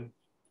 go ahead.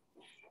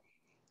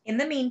 In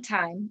the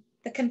meantime,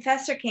 the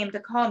confessor came to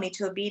call me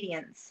to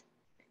obedience,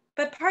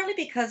 but partly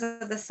because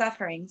of the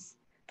sufferings,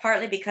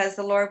 partly because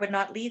the Lord would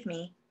not leave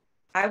me,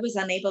 I was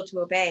unable to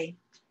obey.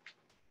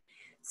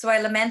 So I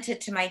lamented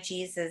to my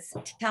Jesus,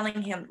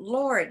 telling him,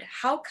 Lord,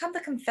 how come the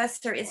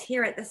confessor is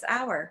here at this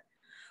hour?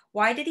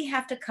 Why did he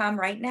have to come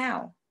right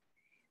now?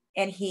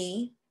 And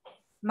he,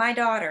 my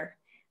daughter,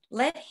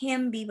 let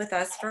him be with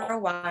us for a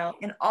while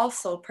and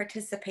also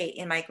participate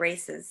in my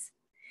graces.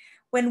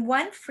 When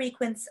one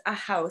frequents a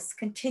house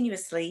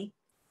continuously,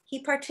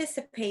 he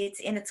participates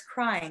in its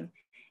crying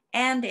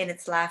and in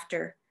its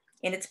laughter,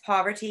 in its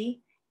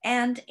poverty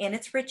and in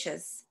its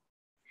riches.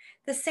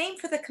 The same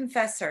for the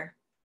confessor.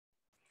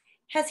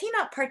 Has he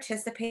not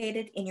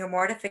participated in your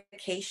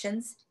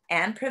mortifications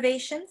and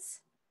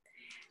privations?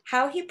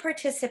 How he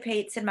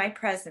participates in my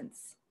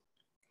presence.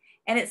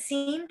 And it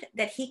seemed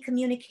that he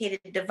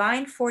communicated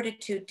divine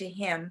fortitude to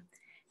him,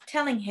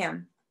 telling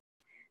him,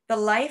 the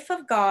life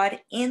of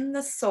God in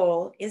the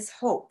soul is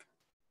hope.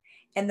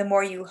 And the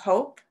more you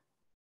hope,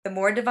 the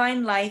more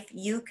divine life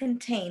you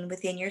contain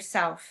within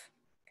yourself.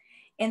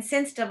 And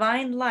since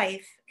divine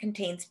life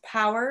contains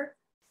power,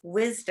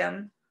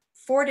 wisdom,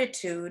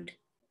 fortitude,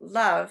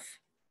 love,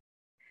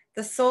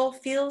 the soul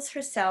feels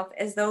herself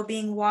as though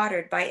being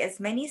watered by as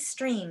many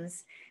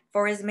streams,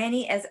 for as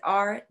many as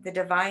are the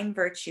divine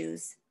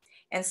virtues.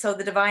 And so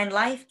the divine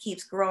life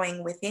keeps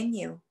growing within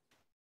you.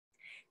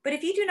 But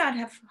if you do not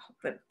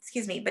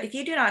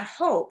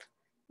hope,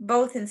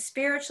 both in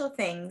spiritual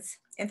things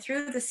and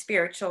through the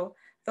spiritual,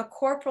 the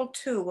corporal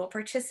too will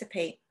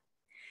participate.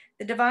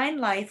 The divine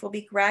life will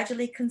be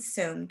gradually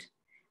consumed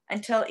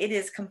until it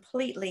is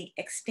completely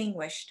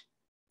extinguished.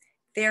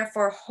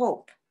 Therefore,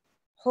 hope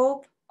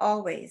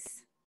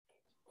always.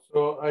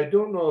 So I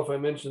don't know if I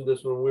mentioned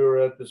this when we were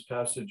at this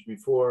passage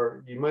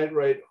before. You might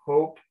write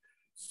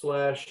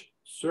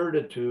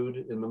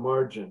hope/certitude in the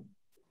margin,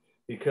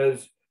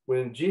 because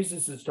when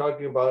Jesus is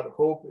talking about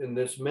hope in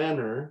this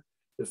manner,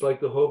 it's like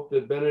the hope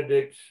that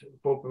Benedict,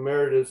 Pope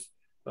Emeritus,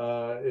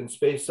 in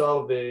Spe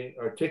Salve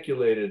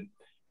articulated.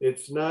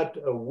 It's not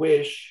a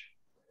wish,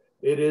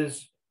 it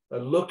is a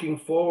looking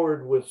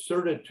forward with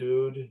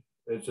certitude.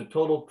 It's a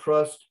total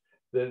trust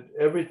that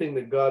everything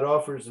that God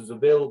offers is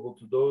available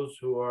to those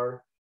who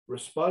are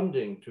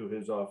responding to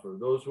his offer,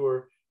 those who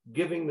are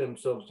giving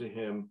themselves to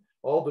him.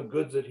 All the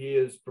goods that he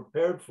has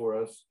prepared for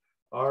us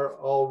are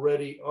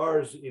already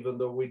ours, even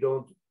though we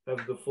don't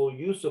have the full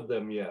use of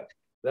them yet.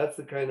 That's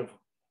the kind of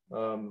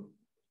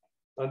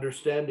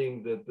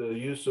understanding that the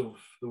use of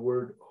the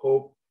word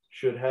hope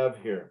should have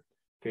here.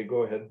 Okay,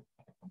 go ahead.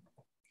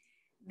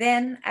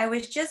 Then I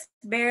was just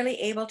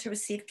barely able to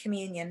receive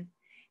communion,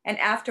 and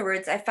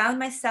afterwards I found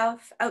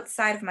myself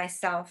outside of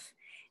myself,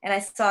 and I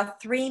saw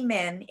 3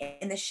 men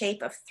in the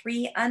shape of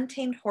 3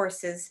 untamed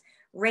horses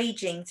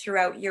raging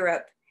throughout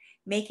Europe,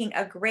 making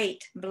a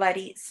great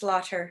bloody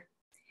slaughter.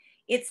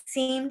 It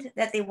seemed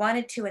that they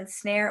wanted to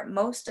ensnare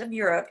most of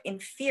Europe in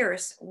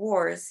fierce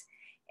wars,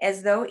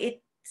 as though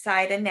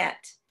inside a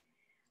net.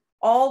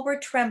 All were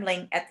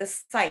trembling at the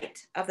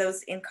sight of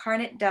those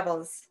incarnate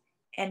devils,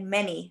 and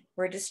many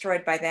were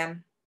destroyed by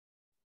them.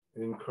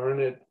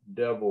 Incarnate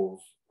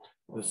devils,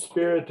 the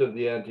spirit of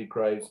the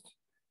Antichrist.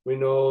 We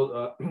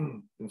know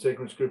in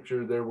sacred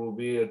scripture there will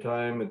be a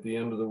time at the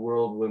end of the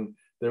world when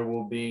there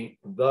will be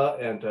the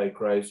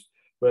Antichrist,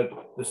 but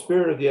the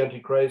spirit of the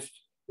Antichrist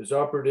is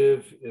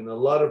operative in a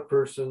lot of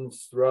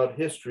persons throughout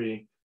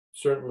history,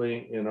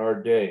 certainly in our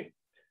day.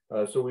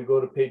 So we go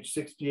to page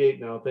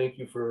 68 now. Thank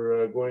you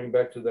for going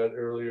back to that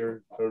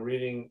earlier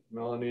reading,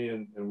 Melanie,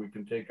 and we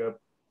can take up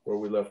where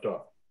we left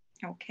off.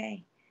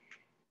 Okay.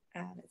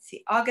 Let's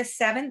see. August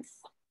 7th,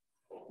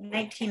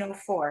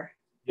 1904.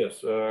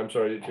 Yes, I'm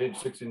sorry, page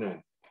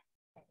 69.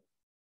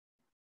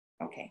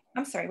 Okay,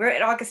 I'm sorry. We're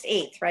at August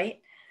 8th, right?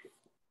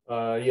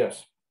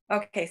 Yes.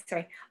 Okay,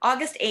 sorry.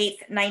 August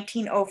 8th,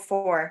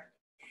 1904.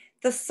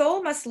 The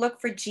soul must look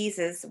for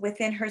Jesus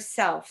within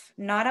herself,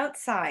 not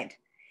outside.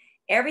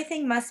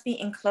 Everything must be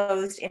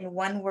enclosed in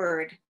one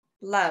word,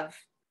 love.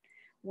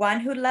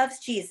 One who loves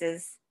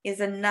Jesus is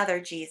another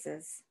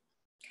Jesus.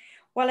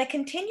 While I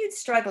continued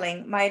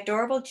struggling, my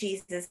adorable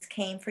Jesus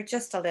came for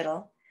just a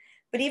little,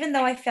 but even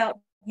though I felt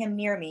him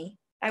near me,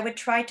 I would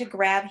try to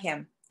grab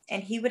him,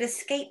 and he would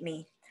escape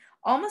me,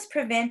 almost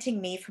preventing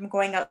me from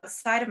going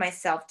outside of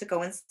myself to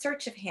go in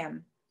search of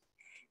him.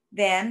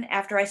 Then,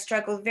 after I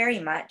struggled very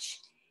much,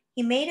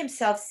 he made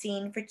himself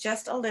seen for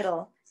just a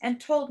little and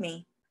told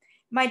me,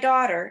 "My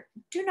daughter,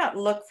 do not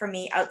look for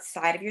me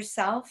outside of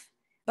yourself,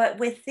 but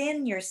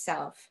within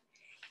yourself,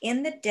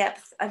 in the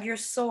depth of your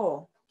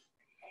soul.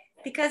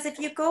 Because if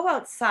you go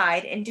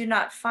outside and do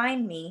not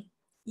find me,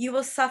 you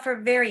will suffer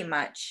very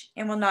much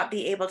and will not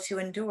be able to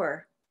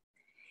endure.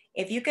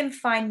 If you can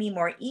find me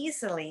more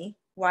easily,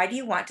 why do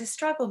you want to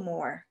struggle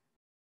more?"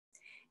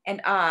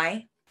 And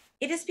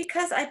it is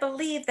because I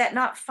believe that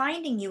not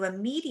finding you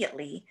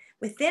immediately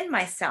within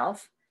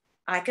myself,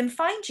 I can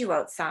find you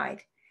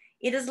outside.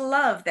 It is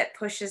love that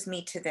pushes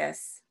me to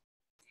this.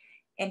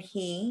 And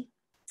it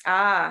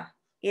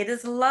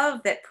is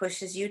love that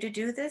pushes you to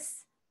do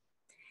this.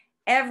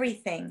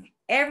 Everything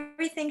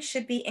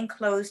should be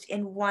enclosed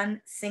in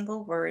one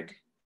single word,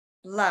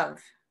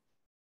 love.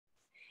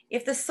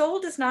 If the soul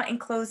does not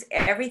enclose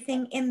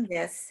everything in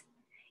this,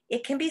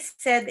 it can be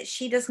said that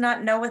she does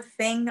not know a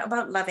thing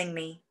about loving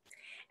me.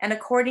 And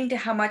according to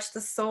how much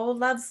the soul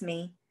loves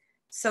me,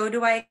 so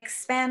do I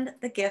expand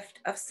the gift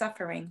of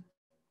suffering.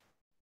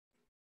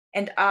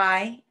 And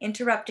I,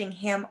 interrupting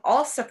him,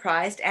 all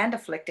surprised and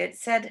afflicted,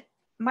 said,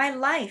 "My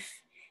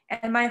life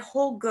and my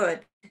whole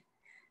good.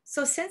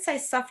 So since I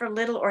suffer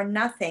little or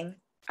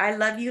nothing, I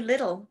love you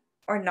little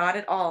or not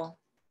at all."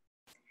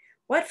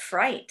 What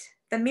fright!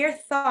 The mere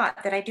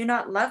thought that I do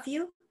not love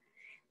you?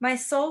 My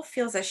soul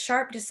feels a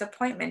sharp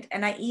disappointment,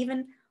 and I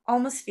even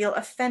almost feel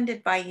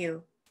offended by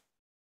you.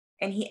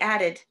 And he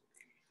added,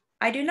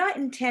 "I do not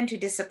intend to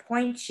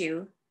disappoint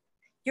you.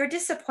 Your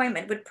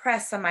disappointment would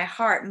press on my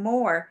heart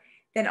more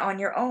than on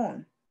your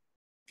own.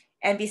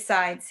 And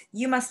besides,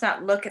 you must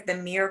not look at the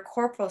mere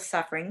corporal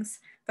sufferings,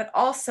 but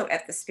also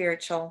at the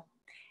spiritual,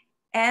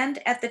 and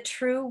at the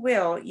true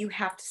will you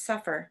have to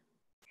suffer.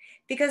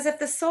 Because if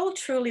the soul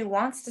truly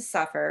wants to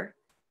suffer,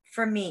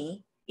 for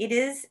me, it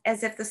is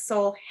as if the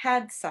soul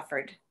had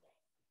suffered.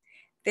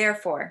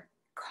 Therefore,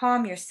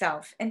 calm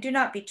yourself and do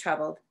not be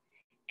troubled,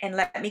 and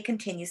let me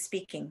continue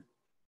speaking."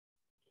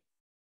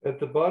 At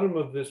the bottom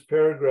of this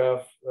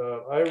paragraph,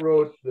 I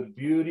wrote the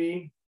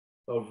beauty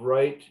of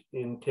right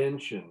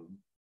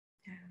intention.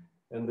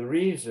 And the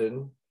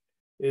reason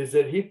is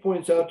that he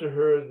points out to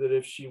her that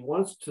if she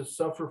wants to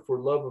suffer for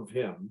love of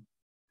him,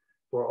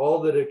 for all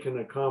that it can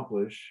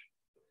accomplish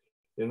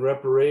in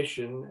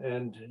reparation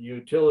and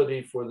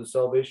utility for the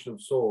salvation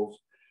of souls,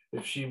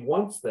 if she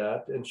wants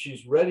that and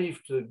she's ready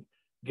to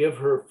give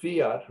her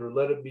fiat, her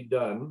let it be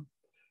done,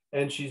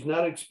 and she's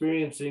not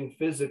experiencing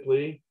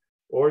physically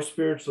or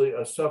spiritually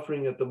a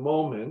suffering at the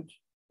moment,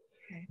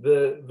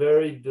 the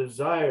very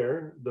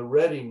desire, the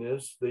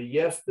readiness, the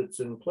yes that's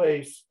in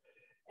place,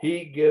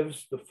 he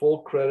gives the full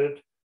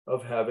credit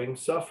of having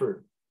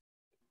suffered.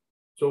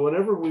 So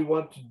whenever we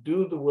want to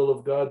do the will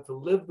of God, to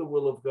live the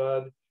will of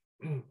God,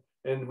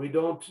 and we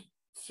don't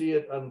see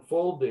it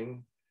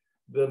unfolding,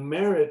 the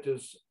merit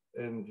is,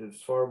 and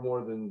it's far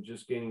more than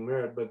just gaining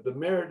merit, but the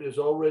merit is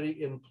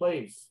already in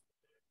place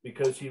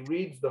because he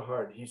reads the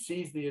heart, he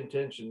sees the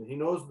intention, he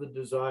knows the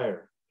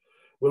desire.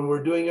 When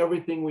we're doing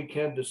everything we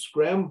can to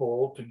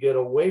scramble to get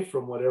away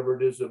from whatever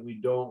it is that we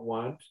don't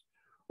want,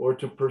 or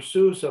to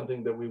pursue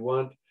something that we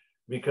want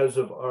because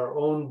of our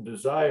own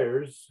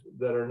desires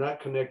that are not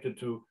connected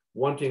to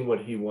wanting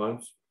what he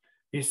wants,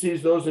 he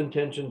sees those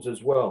intentions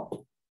as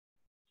well.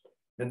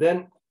 And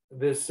then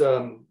this,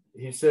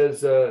 he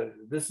says,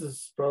 this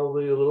is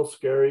probably a little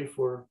scary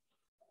for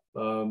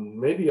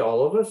maybe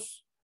all of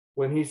us,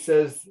 when he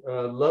says,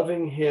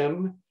 loving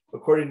him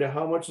according to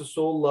how much the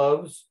soul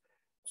loves,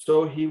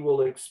 so he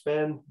will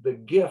expand the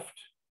gift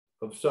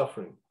of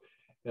suffering.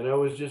 And I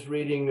was just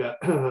reading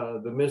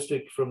the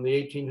mystic from the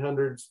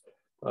 1800s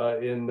I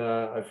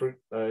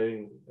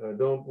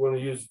don't want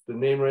to use the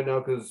name right now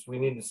because we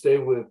need to stay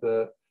with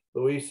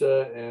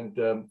Louisa,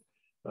 and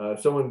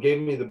someone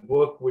gave me the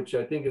book, which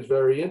I think is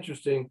very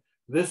interesting.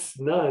 This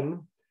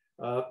nun,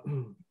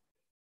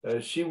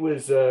 she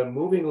was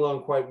moving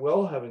along quite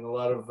well, having a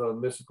lot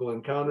of mystical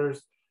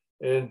encounters.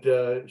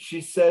 And she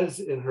says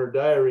in her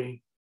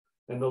diary,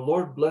 "And the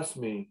Lord blessed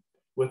me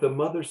with a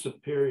mother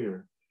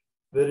superior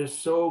that is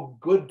so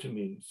good to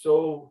me,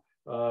 so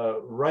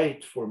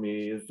right for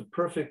me, is the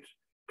perfect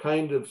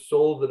kind of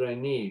soul that I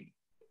need."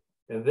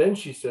 And then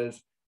she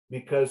says,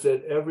 "Because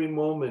at every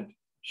moment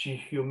she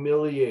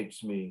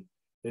humiliates me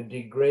and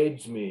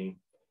degrades me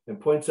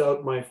and points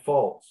out my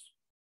faults."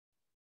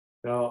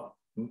 Now,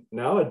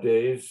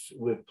 nowadays,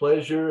 with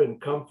pleasure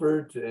and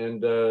comfort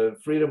and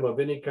freedom of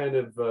any kind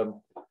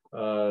of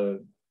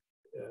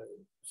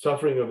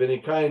suffering of any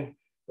kind,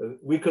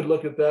 we could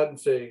look at that and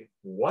say,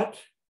 what?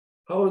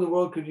 How in the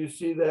world could you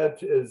see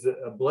that as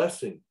a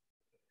blessing?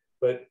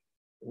 But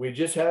we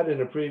just had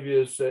in a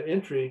previous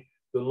entry,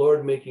 the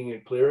Lord making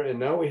it clear, and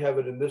now we have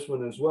it in this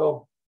one as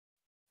well,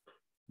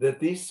 that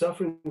these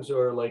sufferings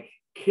are like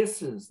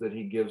kisses that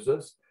he gives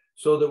us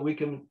so that we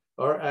can,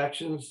 our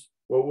actions,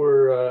 what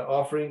we're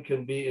offering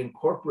can be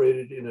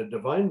incorporated in a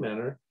divine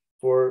manner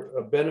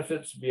for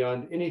benefits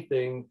beyond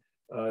anything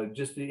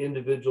just the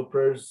individual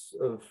prayers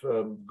of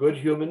good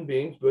human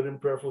beings, good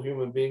and prayerful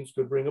human beings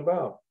could bring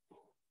about.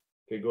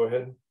 Okay, go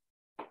ahead.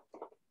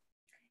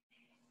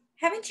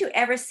 Haven't you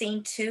ever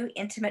seen two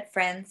intimate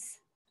friends?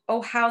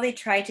 Oh, how they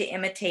try to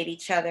imitate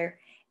each other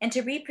and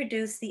to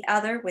reproduce the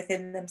other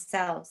within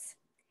themselves.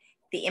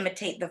 They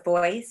imitate the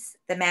voice,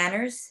 the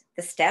manners,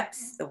 the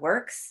steps, the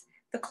works,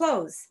 the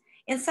clothes,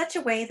 in such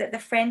a way that the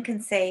friend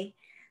can say,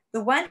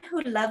 "The one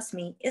who loves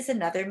me is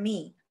another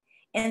me,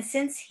 and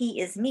since he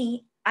is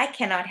me, I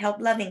cannot help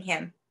loving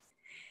him."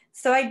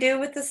 So I do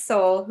with the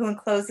soul who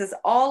encloses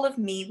all of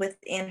me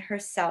within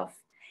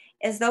herself,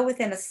 as though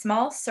within a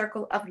small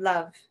circle of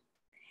love.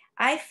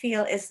 I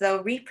feel as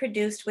though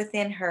reproduced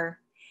within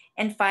her,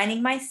 and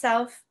finding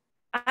myself,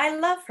 I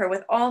love her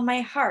with all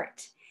my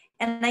heart,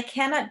 and I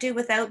cannot do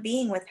without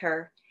being with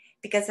her,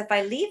 because if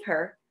I leave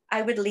her,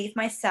 I would leave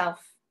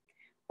myself.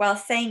 While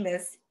saying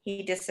this,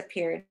 he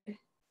disappeared.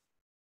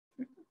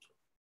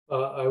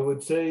 I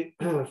would say,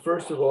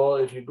 first of all,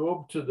 if you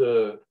go to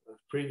the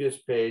previous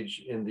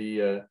page in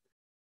the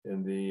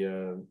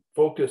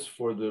focus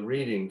for the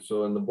reading,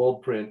 so in the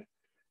bold print,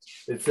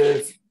 it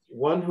says,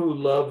 "One who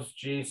loves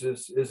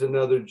Jesus is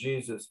another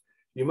Jesus."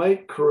 You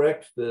might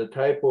correct the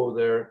typo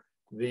there.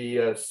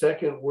 The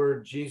second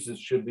word Jesus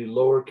should be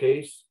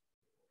lowercase.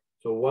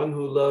 So one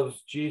who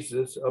loves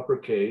Jesus,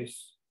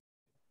 uppercase,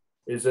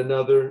 is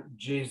another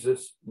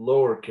Jesus,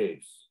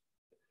 lowercase.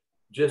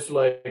 Just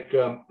like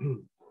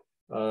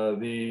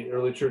the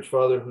early church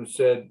father who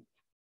said,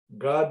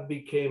 God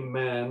became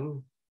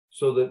man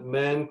so that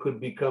man could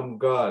become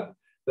God.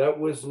 That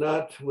was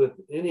not with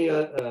any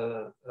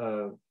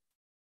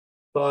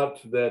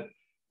thought that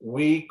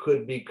we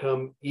could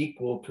become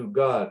equal to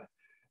God.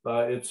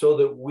 It's so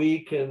that we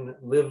can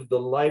live the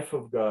life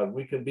of God.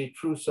 We can be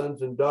true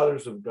sons and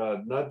daughters of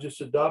God, not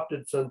just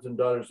adopted sons and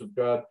daughters of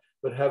God,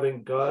 but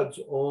having God's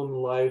own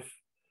life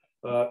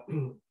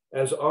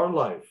as our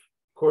life,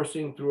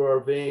 coursing through our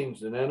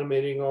veins and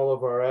animating all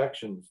of our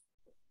actions.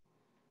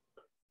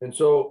 And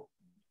so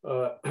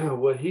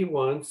what he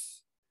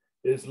wants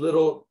is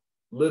little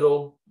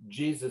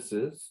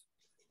Jesuses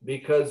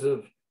because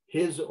of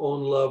his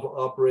own love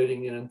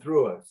operating in and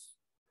through us.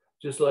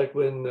 Just like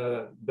when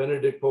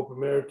Benedict Pope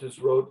Emeritus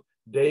wrote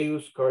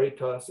Deus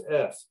Caritas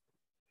Est.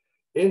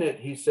 In it,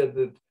 he said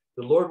that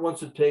the Lord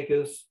wants to take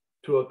us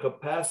to a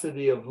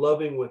capacity of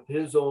loving with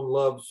his own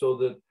love so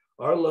that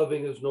our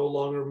loving is no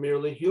longer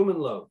merely human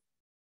love.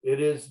 It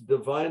is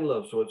divine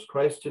love. So it's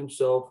Christ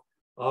himself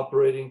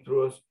operating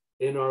through us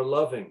in our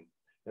loving.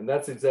 And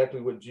that's exactly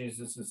what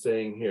Jesus is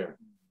saying here.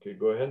 Okay,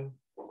 go ahead.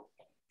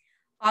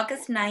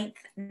 August 9th,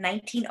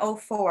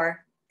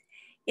 1904.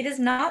 It is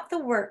not the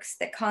works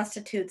that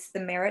constitutes the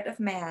merit of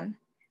man,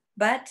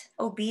 but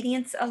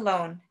obedience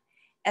alone,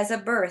 as a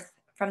birth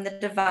from the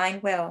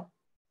divine will.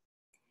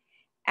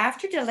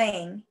 After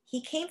delaying,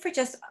 he came for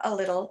just a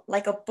little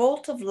like a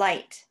bolt of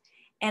light,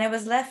 and I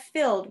was left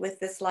filled with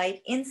this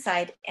light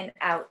inside and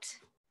out.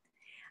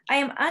 I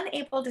am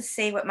unable to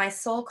say what my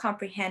soul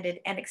comprehended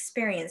and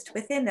experienced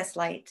within this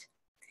light.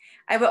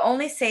 I will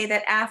only say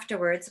that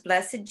afterwards,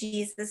 blessed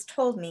Jesus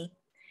told me,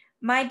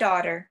 "My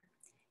daughter,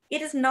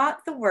 it is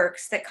not the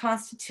works that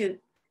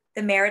constitute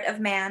the merit of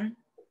man,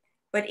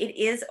 but it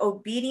is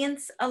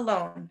obedience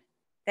alone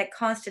that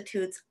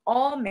constitutes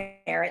all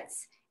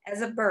merits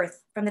as a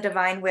birth from the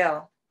divine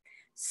will.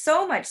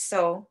 So much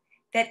so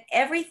that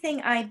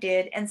everything I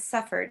did and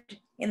suffered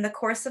in the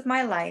course of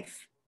my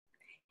life,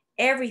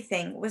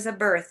 everything was a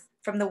birth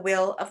from the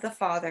will of the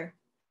Father.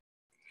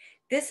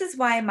 This is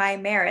why my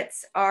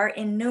merits are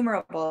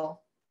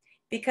innumerable,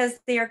 because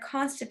they are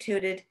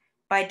constituted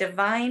by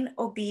divine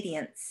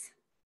obedience.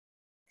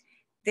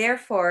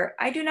 Therefore,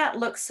 I do not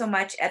look so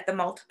much at the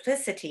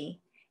multiplicity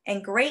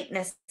and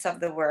greatness of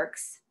the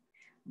works,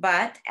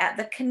 but at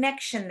the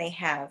connection they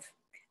have,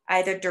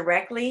 either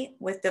directly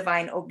with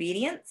divine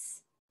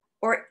obedience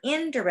or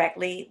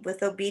indirectly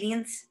with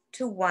obedience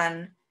to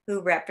one who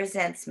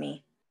represents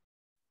me."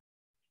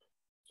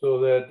 So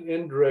that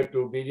indirect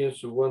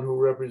obedience to one who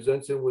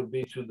represents him would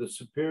be to the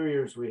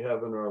superiors we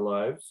have in our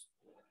lives.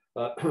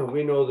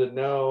 We know that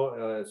now,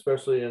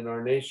 especially in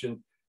our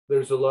nation,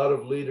 there's a lot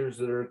of leaders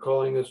that are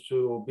calling us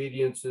to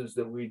obediences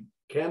that we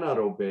cannot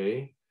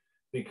obey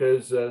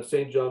because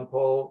St. John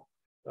Paul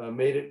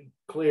made it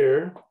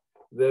clear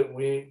that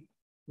we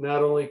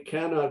not only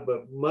cannot,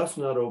 but must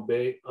not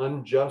obey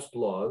unjust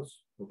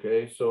laws.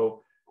 Okay,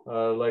 so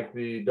like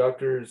the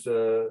doctors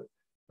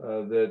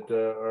that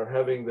are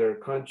having their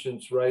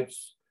conscience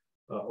rights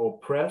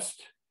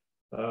oppressed,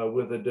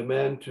 with a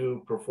demand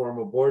to perform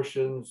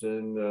abortions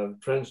and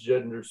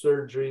transgender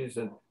surgeries,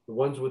 and the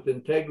ones with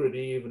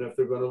integrity, even if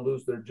they're going to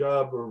lose their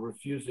job, are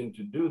refusing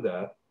to do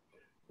that.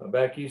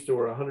 Back east, there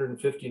were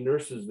 150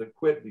 nurses that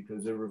quit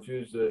because they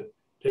refused to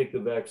take the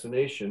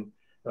vaccination.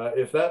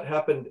 If that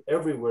happened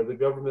everywhere, the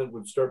government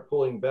would start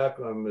pulling back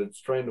on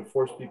it's trying to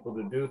force people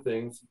to do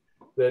things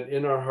that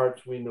in our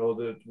hearts we know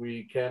that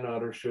we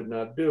cannot or should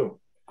not do.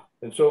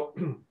 And so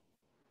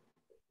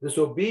this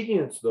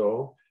obedience,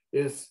 though,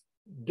 is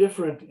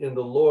different in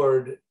the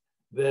Lord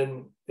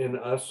than in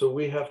us. So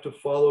we have to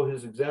follow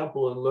his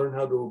example and learn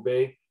how to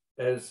obey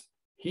as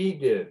he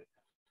did.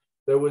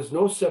 There was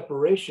no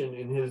separation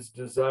in his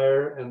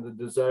desire and the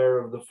desire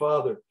of the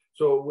Father.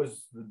 So it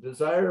was the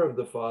desire of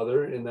the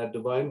Father in that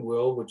divine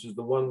will, which is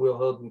the one will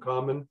held in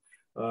common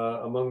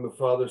among the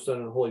Father,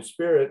 Son, and Holy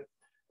Spirit.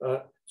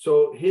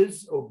 So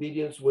his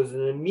obedience was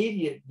an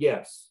immediate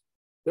yes.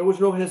 There was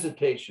no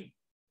hesitation.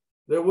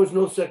 There was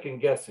no second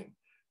guessing.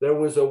 There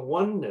was a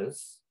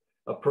oneness,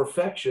 a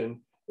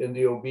perfection in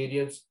the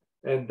obedience,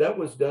 and that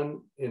was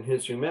done in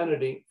his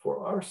humanity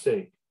for our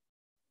sake,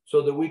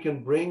 so that we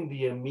can bring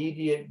the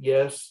immediate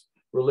yes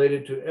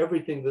related to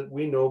everything that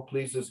we know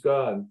pleases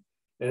God,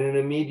 and an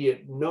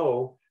immediate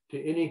no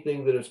to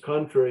anything that is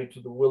contrary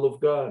to the will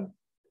of God.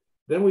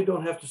 Then we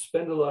don't have to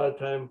spend a lot of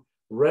time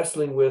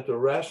wrestling with or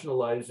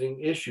rationalizing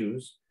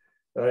issues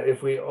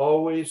if we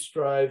always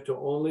strive to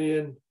only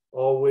and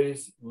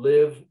always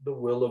live the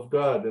will of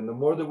God. And the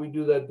more that we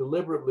do that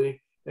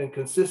deliberately and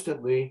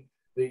consistently,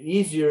 the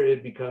easier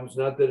it becomes.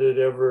 Not that it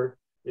ever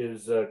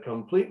is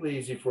completely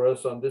easy for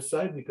us on this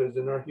side, because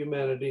in our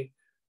humanity,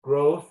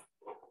 growth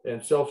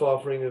and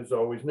self-offering is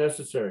always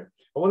necessary.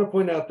 I want to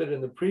point out that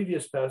in the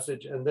previous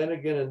passage, and then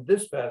again in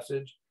this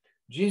passage,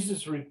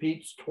 Jesus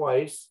repeats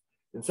twice,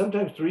 and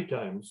sometimes three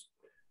times,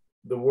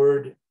 the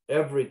word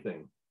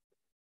everything.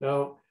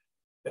 Now,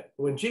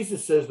 when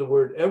Jesus says the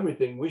word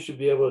everything, we should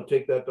be able to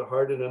take that to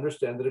heart and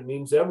understand that it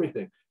means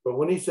everything. But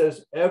when he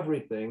says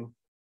everything,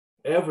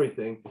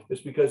 everything,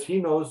 it's because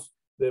he knows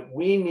that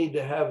we need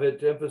to have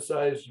it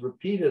emphasized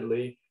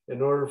repeatedly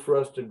in order for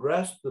us to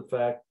grasp the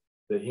fact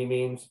that he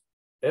means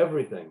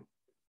everything.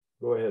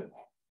 Go ahead.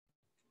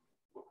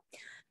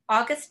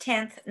 August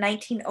 10th,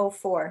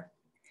 1904.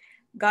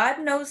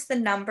 God knows the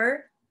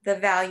number, the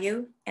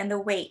value, and the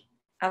weight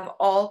of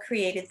all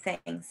created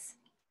things.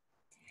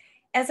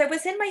 As I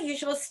was in my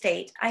usual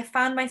state, I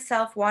found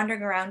myself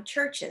wandering around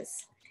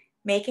churches,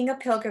 making a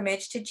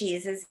pilgrimage to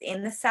Jesus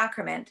in the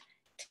sacrament,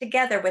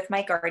 together with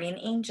my guardian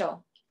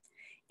angel.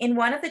 In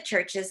one of the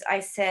churches,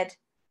 I said,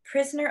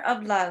 "Prisoner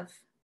of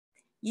love,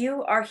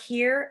 you are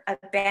here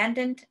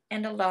abandoned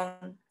and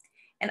alone,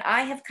 and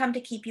I have come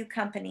to keep you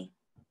company.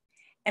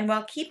 And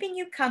while keeping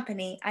you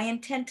company, I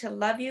intend to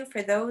love you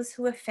for those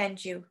who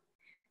offend you,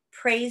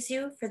 praise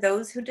you for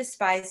those who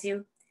despise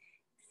you,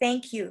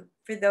 thank you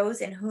for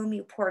those in whom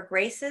you pour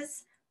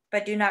graces,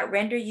 but do not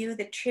render you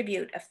the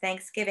tribute of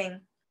thanksgiving,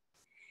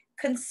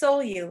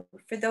 console you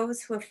for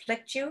those who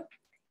afflict you,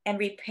 and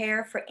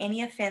repair for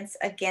any offense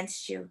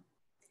against you.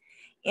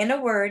 In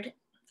a word,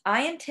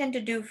 I intend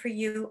to do for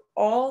you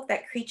all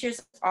that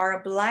creatures are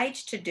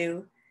obliged to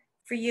do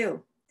for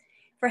you,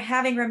 for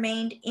having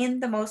remained in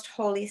the most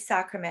holy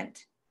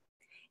sacrament.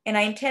 And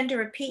I intend to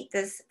repeat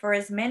this for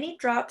as many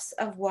drops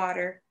of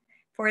water,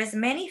 for as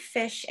many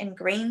fish and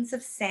grains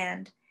of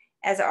sand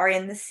as are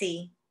in the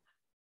sea."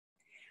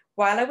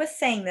 While I was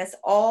saying this,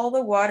 all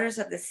the waters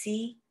of the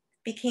sea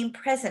became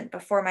present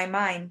before my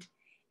mind,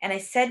 and I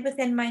said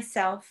within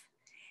myself,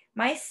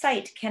 "My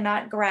sight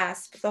cannot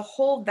grasp the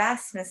whole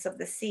vastness of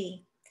the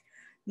sea,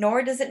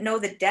 nor does it know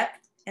the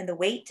depth and the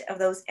weight of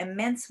those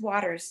immense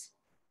waters.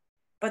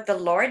 But the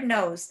Lord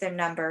knows their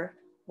number,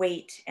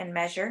 weight, and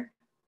measure."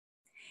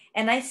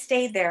 And I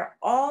stayed there,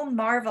 all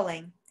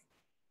marveling.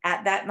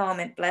 At that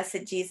moment,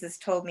 blessed Jesus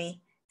told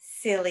me,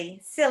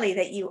 "Silly, silly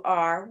that you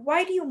are,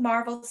 why do you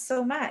marvel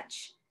so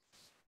much?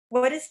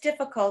 What is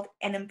difficult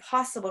and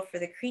impossible for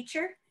the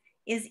creature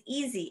is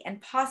easy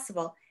and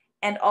possible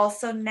and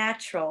also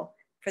natural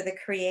for the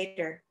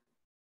Creator."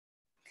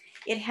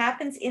 It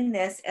happens in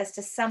this as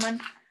to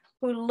someone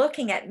who,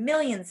 looking at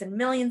millions and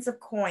millions of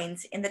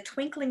coins in the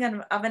twinkling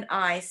of an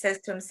eye, says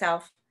to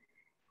himself,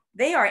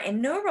 "They are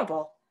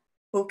innumerable.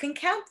 Who can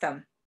count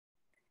them?"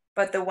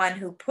 But the one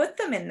who put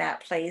them in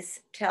that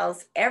place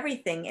tells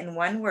everything in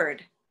one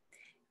word.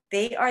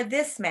 "They are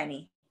this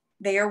many.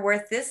 They are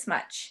worth this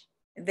much.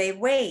 They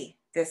weigh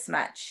this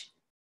much."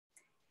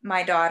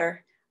 My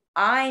daughter,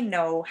 I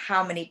know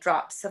how many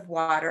drops of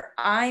water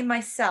I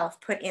myself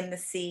put in the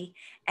sea,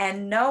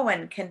 and no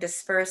one can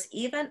disperse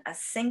even a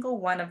single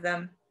one of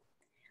them.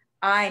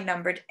 I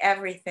numbered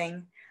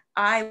everything.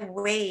 I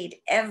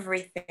weighed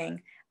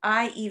everything.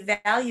 I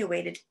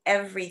evaluated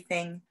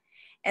everything.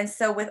 And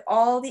so with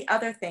all the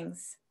other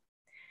things.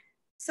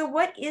 So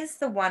what is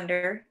the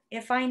wonder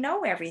if I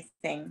know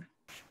everything?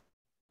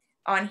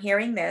 On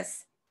hearing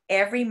this,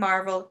 every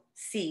marvel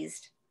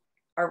ceased,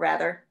 or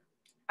rather,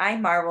 I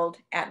marveled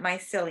at my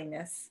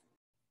silliness.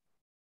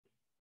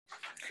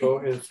 So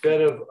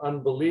instead of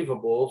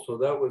unbelievable, so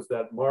that was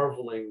that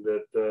marveling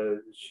that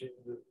the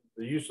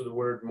use of the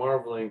word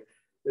marveling,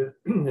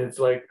 it's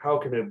like, how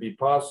can it be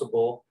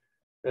possible?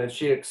 And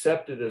she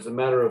accepted as a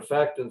matter of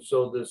fact. And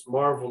so this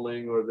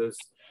marveling or this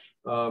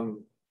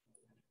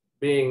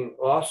being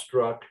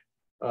awestruck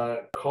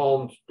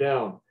calmed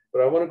down.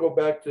 But I want to go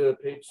back to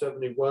page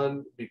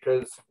 71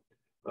 because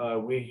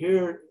we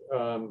hear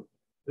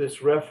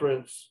this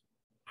reference,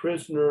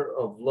 prisoner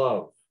of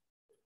love.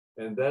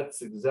 And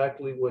that's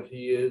exactly what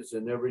he is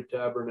in every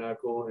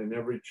tabernacle, in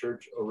every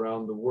church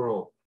around the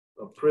world,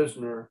 a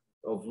prisoner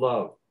of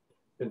love.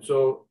 And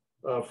so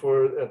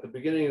for at the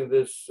beginning of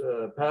this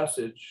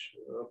passage,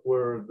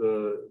 where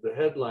the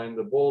headline,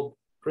 the bold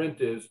print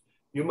is,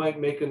 you might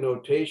make a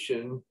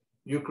notation,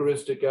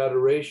 Eucharistic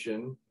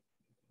adoration,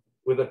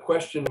 with a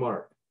question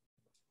mark,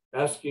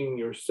 asking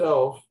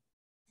yourself,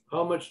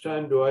 how much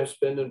time do I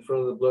spend in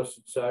front of the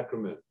Blessed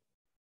Sacrament?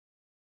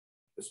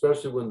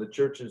 Especially when the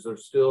churches are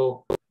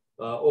still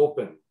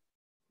open,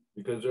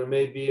 because there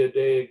may be a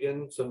day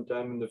again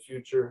sometime in the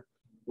future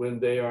when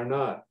they are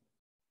not.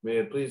 May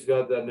it please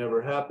God that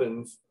never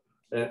happens.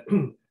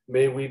 And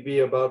may we be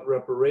about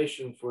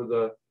reparation for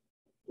the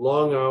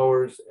long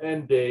hours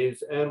and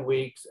days and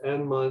weeks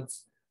and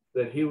months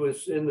that he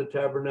was in the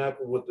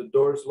tabernacle with the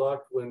doors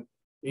locked when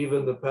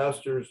even the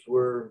pastors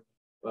were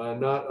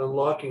not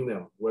unlocking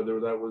them, whether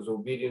that was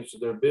obedience to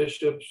their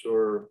bishops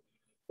or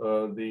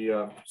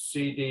the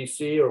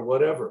CDC or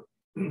whatever.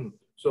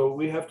 So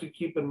we have to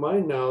keep in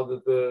mind now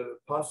that the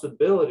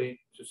possibility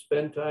to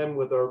spend time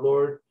with our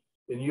Lord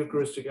in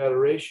Eucharistic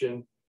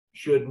adoration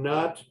should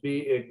not be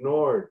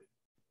ignored,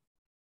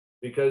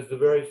 because the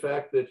very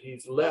fact that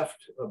he's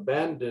left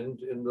abandoned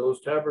in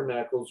those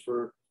tabernacles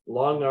for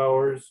long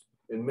hours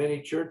in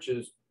many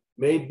churches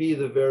may be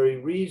the very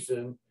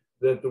reason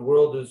that the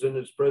world is in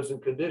its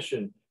present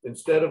condition.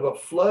 Instead of a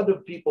flood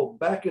of people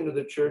back into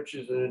the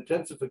churches and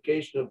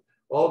intensification of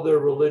all their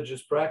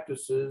religious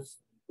practices,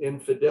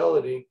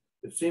 infidelity,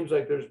 it seems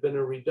like there's been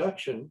a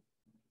reduction,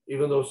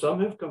 even though some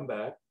have come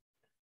back.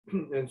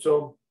 And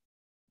so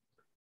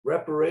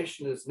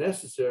reparation is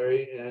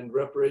necessary, and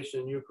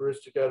reparation in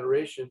Eucharistic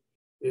adoration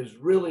is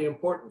really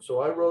important. So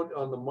I wrote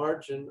on the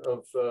margin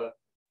of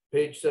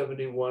page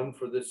 71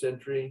 for this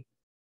entry,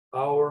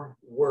 our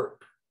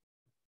work.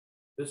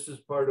 This is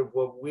part of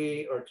what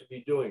we are to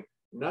be doing,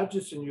 not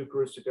just in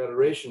Eucharistic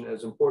adoration,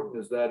 as important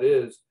as that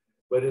is,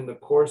 but in the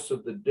course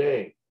of the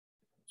day.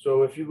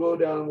 So if you go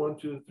down 1,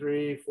 2,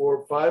 3,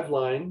 4, 5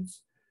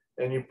 lines,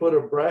 and you put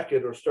a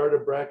bracket or start a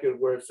bracket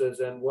where it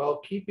says, and while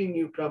keeping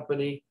you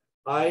company,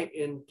 I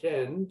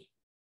intend,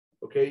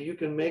 okay, you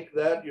can make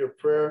that your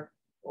prayer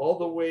all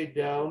the way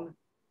down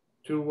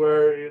to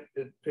where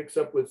it picks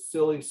up with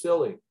silly,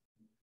 silly.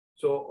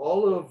 So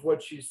all of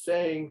what she's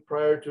saying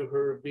prior to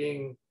her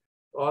being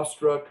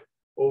awestruck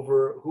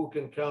over who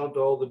can count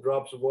all the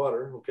drops of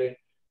water, okay,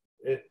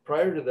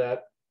 prior to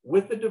that,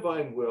 with the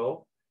divine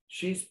will,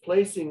 she's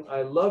placing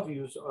I love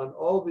yous on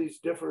all these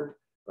different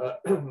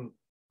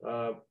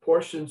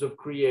portions of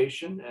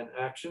creation and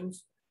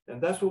actions.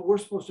 And that's what we're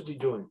supposed to be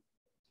doing.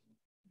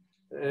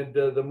 And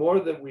the more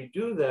that we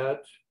do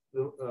that,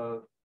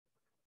 the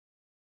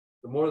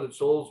more that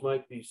souls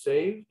might be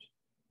saved,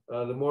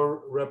 the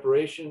more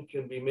reparation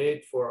can be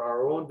made for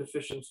our own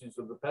deficiencies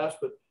of the past,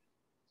 but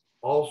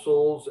all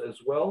souls as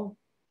well.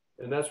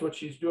 And that's what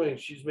she's doing.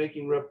 She's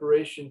making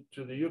reparation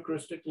to the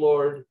Eucharistic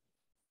Lord,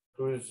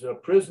 who is a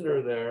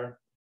prisoner there.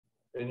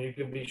 And you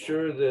can be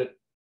sure that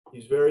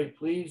he's very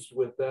pleased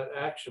with that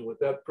action, with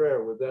that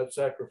prayer, with that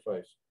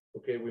sacrifice.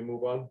 Okay, we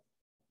move on.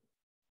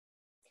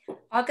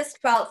 August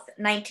 12th,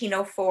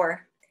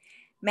 1904.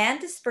 Man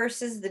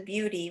disperses the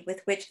beauty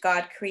with which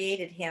God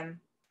created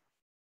him.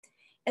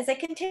 As I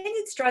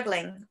continued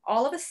struggling,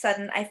 all of a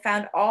sudden I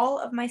found all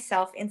of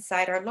myself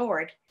inside our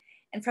Lord,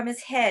 and from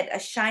his head a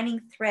shining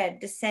thread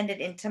descended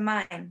into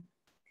mine,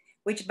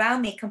 which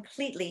bound me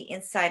completely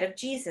inside of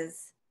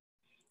Jesus.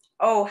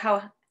 Oh,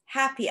 how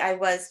happy I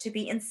was to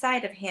be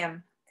inside of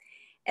him.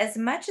 As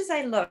much as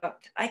I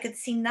looked, I could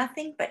see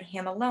nothing but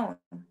him alone.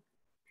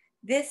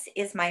 This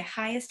is my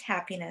highest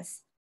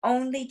happiness,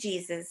 only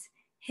Jesus,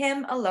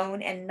 him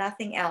alone and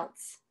nothing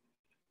else.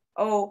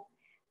 Oh,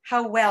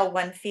 how well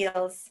one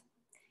feels.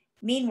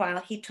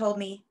 Meanwhile, he told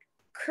me,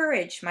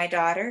 courage, my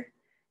daughter.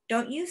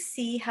 Don't you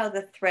see how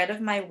the thread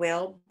of my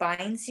will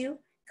binds you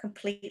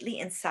completely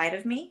inside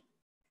of me?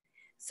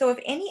 So if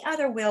any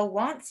other will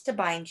wants to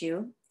bind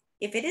you,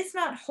 if it is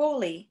not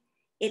holy,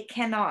 it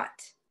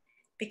cannot.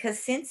 Because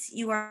since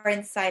you are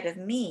inside of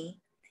me,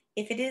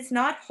 if it is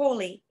not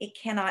holy, it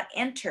cannot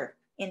enter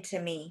into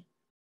me.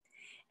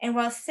 And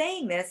while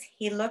saying this,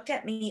 he looked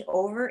at me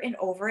over and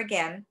over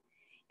again,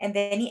 and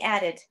then he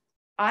added,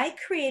 I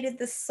created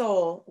the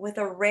soul with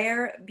a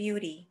rare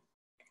beauty.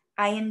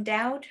 I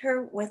endowed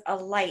her with a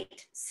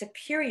light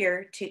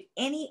superior to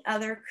any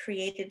other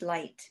created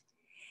light.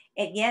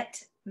 And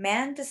yet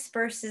man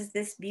disperses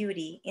this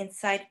beauty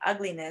inside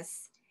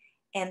ugliness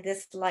and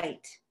this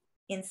light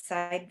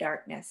inside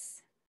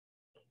darkness.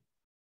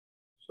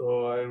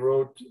 So I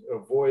wrote,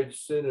 avoid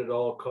sin at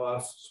all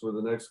costs with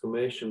an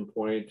exclamation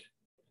point,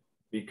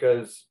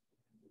 because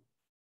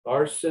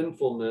our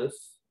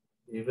sinfulness,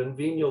 even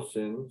venial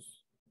sins,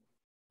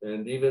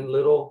 and even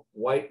little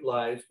white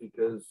lies,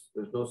 because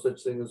there's no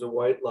such thing as a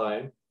white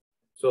lie.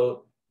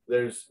 So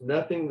there's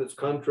nothing that's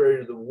contrary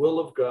to the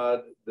will of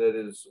God that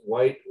is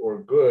white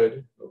or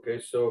good. Okay,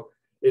 so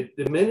it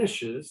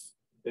diminishes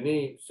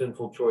any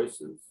sinful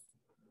choices.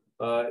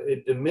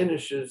 It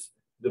diminishes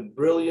the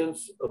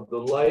brilliance of the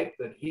light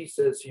that he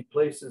says he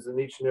places in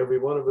each and every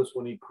one of us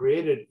when he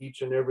created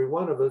each and every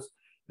one of us,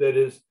 that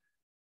is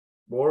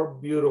more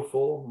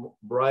beautiful,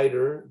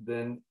 brighter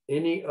than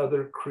any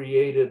other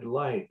created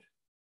light.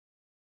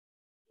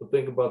 So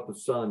think about the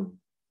sun.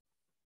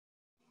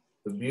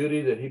 The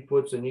beauty that he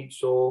puts in each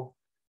soul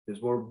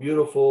is more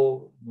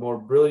beautiful, more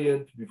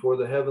brilliant before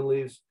the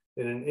heavenlies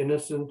in an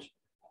innocent,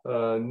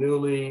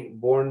 newly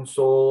born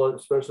soul,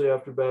 especially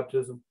after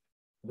baptism,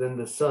 than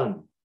the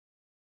sun.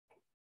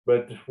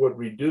 But what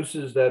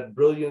reduces that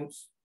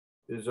brilliance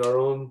is our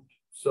own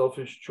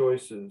selfish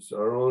choices,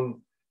 our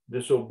own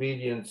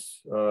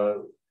disobedience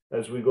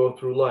as we go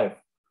through life.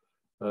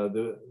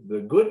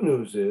 The good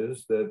news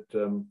is that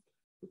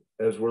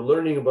as we're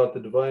learning about the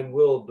divine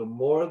will, the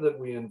more that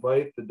we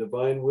invite the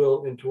divine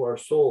will into our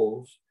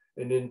souls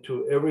and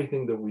into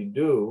everything that we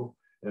do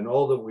and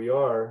all that we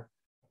are,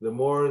 the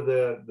more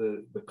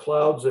the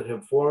clouds that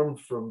have formed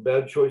from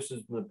bad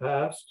choices in the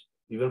past,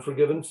 even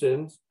forgiven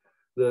sins,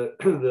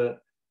 the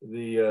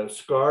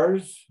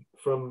scars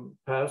from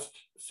past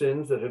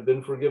sins that have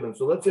been forgiven.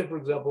 So let's say, for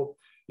example,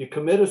 you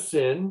commit a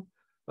sin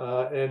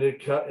and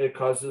it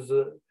causes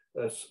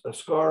a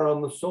scar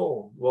on the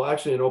soul. Well,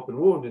 actually an open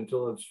wound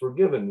until it's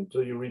forgiven,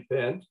 until you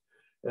repent.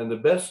 And the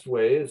best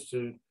way is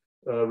to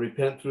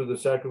repent through the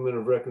sacrament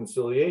of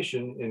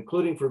reconciliation,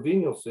 including for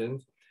venial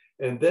sins.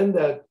 And then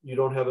that you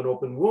don't have an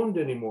open wound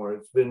anymore.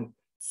 It's been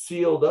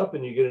sealed up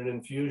and you get an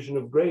infusion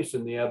of grace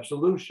in the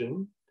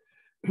absolution.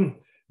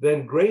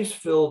 Then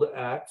grace-filled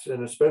acts,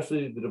 and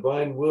especially the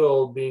divine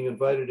will being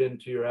invited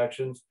into your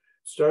actions,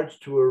 starts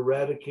to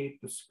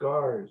eradicate the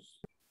scars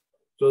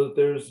so that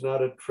there's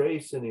not a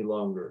trace any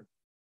longer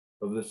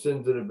of the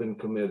sins that have been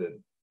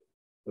committed.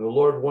 And the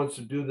Lord wants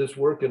to do this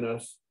work in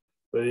us,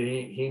 but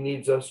he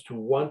needs us to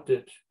want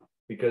it,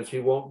 because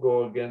he won't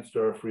go against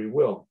our free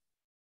will.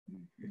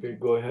 Okay,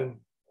 go ahead.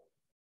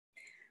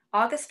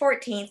 August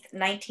 14th,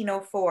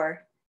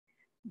 1904.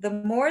 The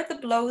more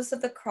the blows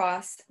of the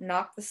cross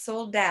knock the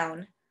soul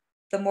down,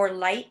 the more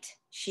light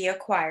she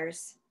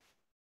acquires.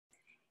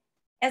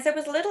 As I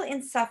was little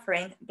in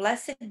suffering,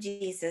 blessed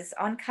Jesus,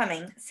 on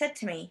coming, said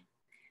to me,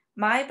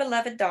 "My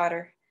beloved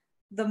daughter,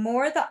 the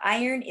more the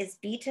iron is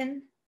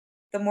beaten,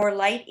 the more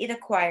light it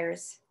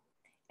acquires.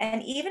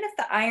 And even if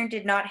the iron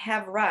did not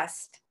have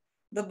rust,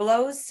 the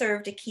blows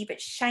serve to keep it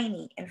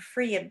shiny and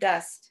free of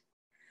dust.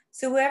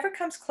 So whoever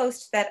comes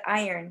close to that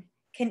iron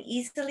can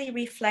easily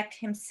reflect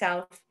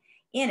himself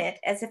in it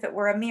as if it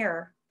were a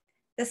mirror.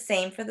 The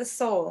same for the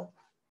soul.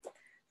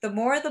 The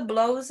more the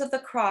blows of the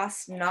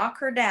cross knock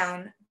her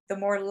down, the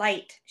more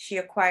light she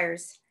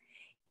acquires,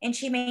 and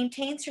she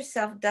maintains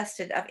herself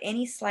dusted of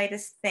any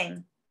slightest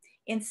thing,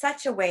 in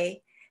such a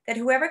way that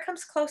whoever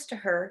comes close to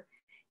her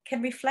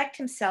can reflect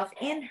himself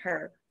in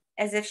her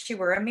as if she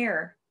were a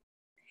mirror.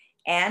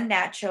 And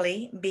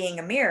naturally, being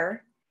a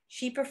mirror,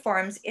 she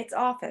performs its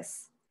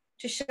office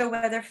to show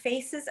whether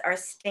faces are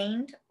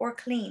stained or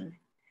clean,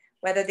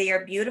 whether they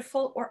are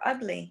beautiful or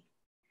ugly.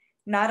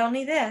 Not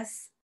only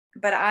this,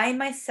 but I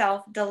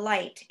myself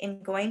delight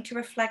in going to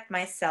reflect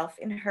myself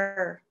in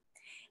her,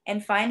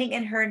 and finding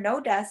in her no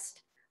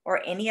dust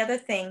or any other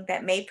thing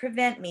that may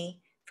prevent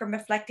me from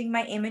reflecting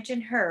my image in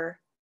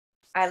her.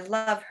 I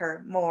love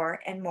her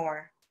more and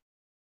more."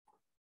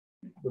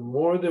 The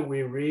more that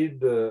we read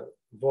the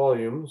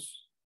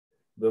volumes,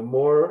 the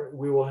more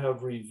we will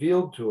have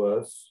revealed to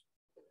us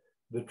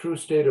the true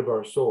state of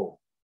our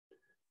soul.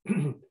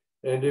 And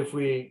if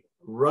we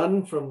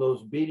run from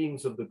those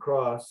beatings of the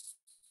cross,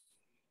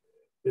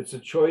 it's a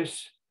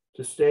choice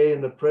to stay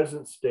in the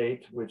present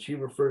state, which he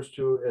refers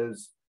to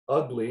as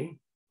ugly,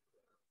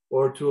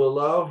 or to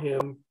allow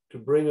him to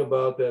bring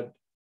about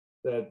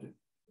that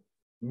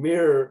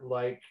mirror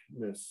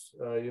likeness.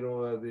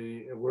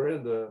 We're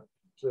in the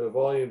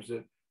volumes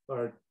that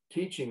are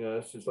teaching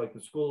us. It's like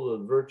the school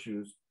of the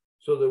virtues,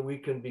 so that we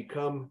can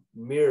become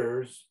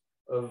mirrors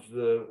of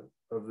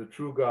the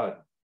true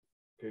God.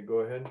 Okay, go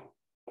ahead.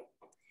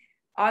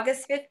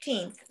 August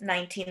 15th,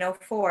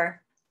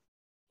 1904.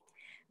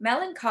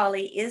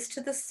 Melancholy is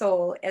to the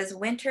soul as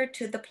winter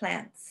to the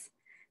plants.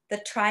 The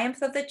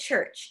triumph of the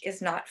church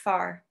is not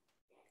far.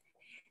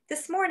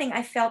 This morning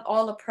I felt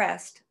all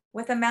oppressed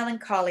with a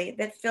melancholy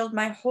that filled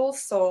my whole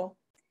soul.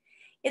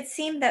 It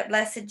seemed that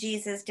blessed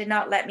Jesus did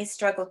not let me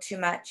struggle too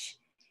much,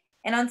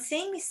 and on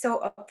seeing me so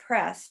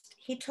oppressed,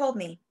 he told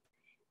me,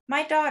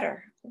 "My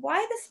daughter,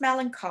 why this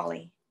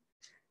melancholy?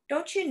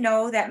 Don't you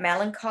know that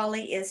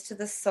melancholy is to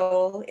the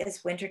soul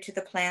as winter to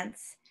the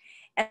plants,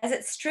 as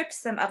it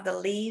strips them of the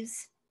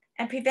leaves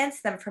and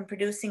prevents them from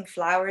producing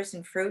flowers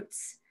and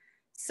fruits?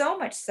 So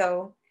much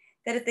so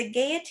that if the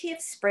gaiety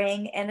of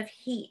spring and of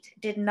heat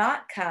did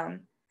not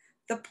come,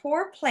 the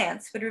poor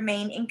plants would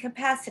remain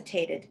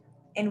incapacitated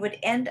and would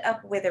end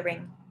up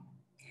withering.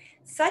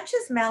 Such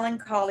is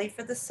melancholy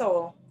for the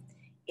soul.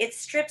 It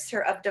strips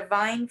her of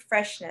divine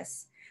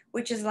freshness,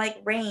 which is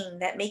like rain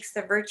that makes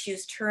the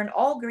virtues turn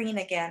all green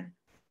again.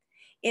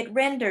 It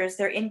renders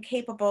her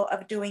incapable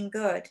of doing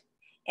good,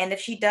 and if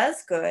she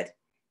does good,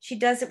 she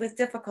does it with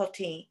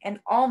difficulty and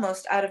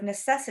almost out of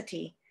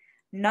necessity,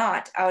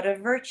 not out of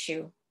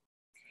virtue.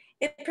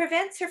 It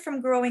prevents her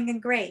from growing in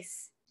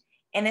grace,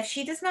 and if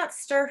she does not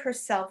stir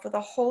herself with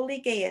a holy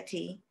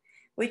gaiety,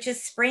 which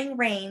is spring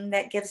rain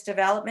that gives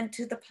development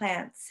to the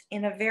plants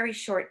in a very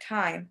short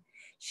time,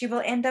 she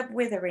will end up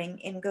withering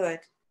in good.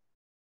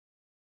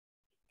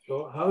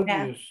 So how do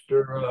Now, you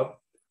stir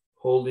up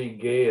holy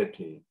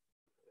gaiety?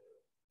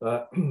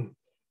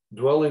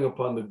 Dwelling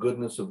upon the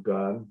goodness of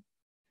God,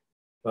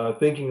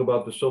 thinking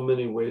about the so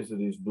many ways that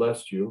he's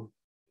blessed you,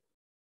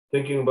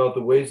 thinking about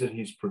the ways that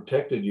he's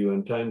protected you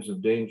in times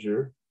of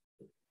danger,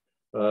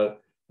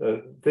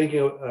 thinking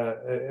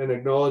and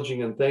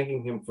acknowledging and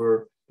thanking him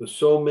for the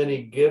so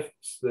many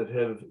gifts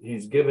that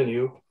he's given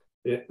you.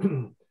 It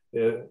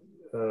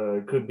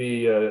could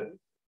be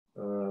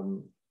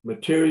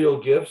material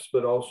gifts,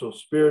 but also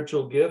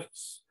spiritual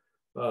gifts,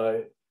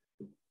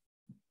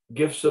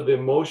 gifts of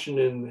emotion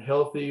in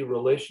healthy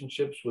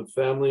relationships with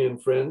family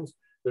and friends.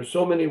 There's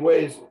so many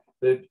ways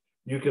that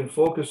you can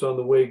focus on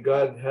the way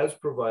God has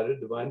provided.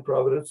 Divine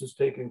providence has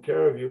taken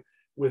care of you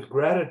with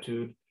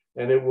gratitude,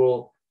 and it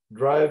will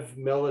drive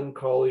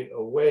melancholy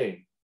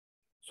away.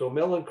 So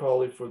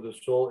melancholy for the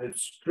soul, it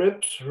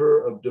strips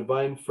her of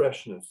divine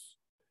freshness.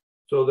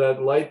 So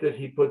that light that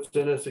he puts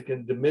in us, it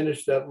can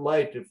diminish that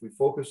light if we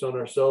focus on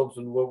ourselves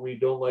and what we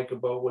don't like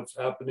about what's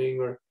happening,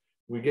 or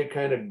we get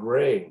kind of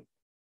gray.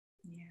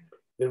 Yeah.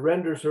 It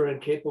renders her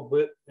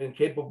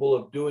incapable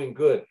of doing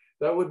good.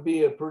 That would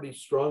be a pretty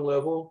strong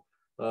level.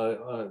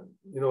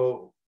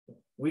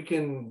 We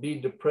can be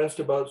depressed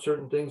about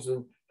certain things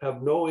and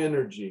have no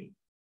energy,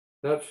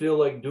 not feel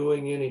like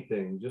doing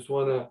anything, just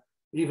want to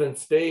even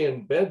stay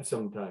in bed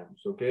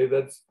sometimes. Okay,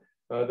 that's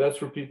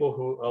for people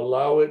who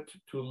allow it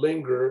to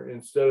linger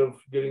instead of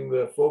getting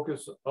the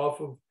focus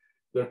off of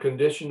their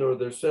condition or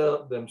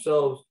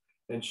themselves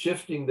and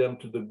shifting them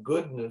to the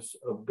goodness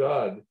of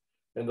God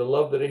and the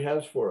love that he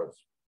has for us.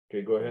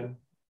 Okay, go ahead.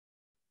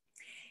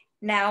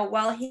 Now,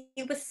 while he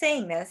was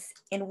saying this,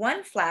 in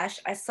one flash,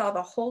 I saw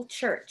the whole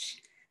church,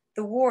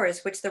 the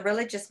wars which the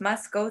religious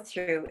must go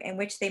through and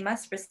which they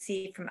must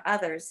receive from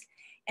others,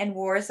 and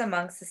wars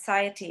among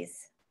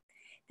societies.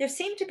 There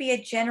seemed to be a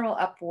general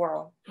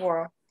uproar.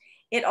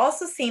 It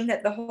also seemed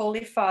that the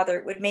Holy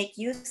Father would make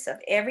use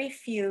of very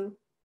few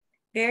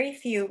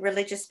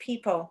religious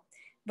people,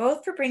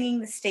 both for bringing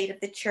the state of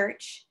the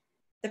church,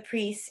 the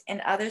priests,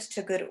 and others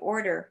to good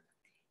order,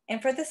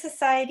 and for the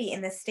society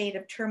in the state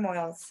of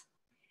turmoils.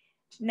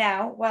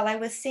 Now, while I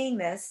was seeing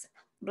this,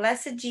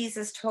 blessed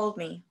Jesus told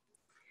me,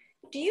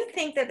 "Do you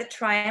think that the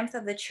triumph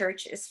of the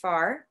church is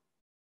far?"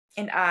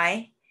 And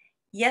I,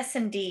 "Yes,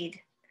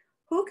 indeed.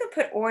 Who can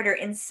put order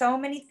in so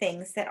many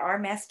things that are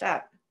messed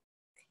up?"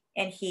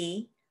 And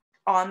he,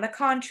 "On the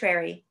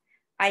contrary,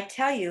 I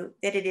tell you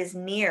that it is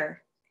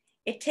near.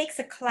 It takes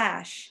a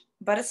clash,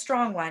 but a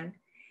strong one,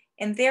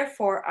 and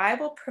therefore I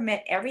will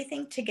permit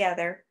everything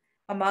together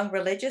among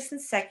religious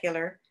and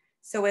secular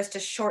so as to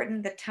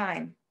shorten the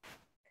time.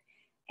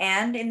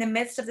 And in the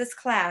midst of this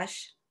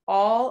clash,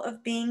 all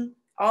of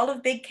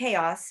big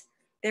chaos,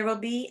 there will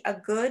be a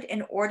good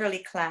and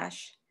orderly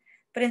clash,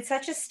 but in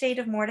such a state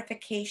of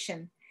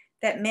mortification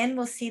that men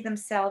will see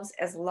themselves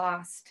as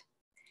lost.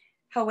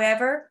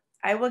 However,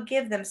 I will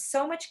give them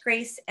so much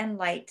grace and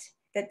light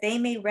that they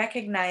may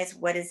recognize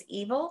what is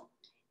evil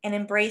and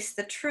embrace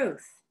the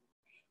truth,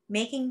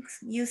 making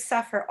you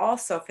suffer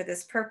also for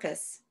this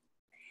purpose.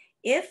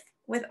 If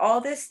with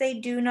all this they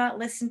do not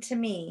listen to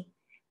me,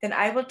 then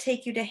I will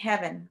take you to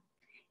heaven,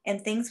 and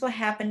things will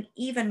happen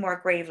even more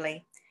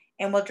gravely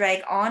and will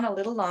drag on a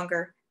little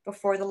longer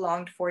before the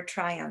longed for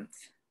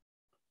triumph."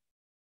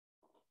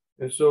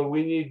 And so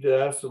we need to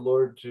ask the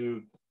Lord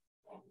to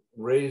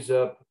raise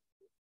up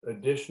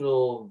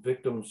additional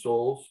victim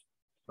souls.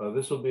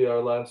 This will be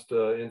our last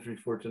entry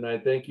for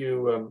tonight. Thank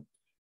you,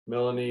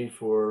 Melanie,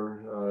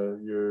 for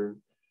your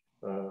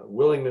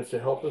willingness to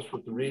help us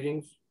with the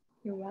readings.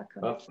 You're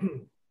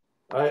welcome.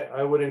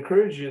 I would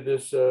encourage you,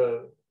 this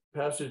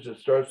passage that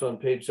starts on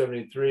page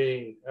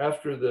 73,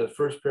 after the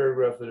first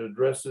paragraph that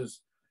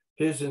addresses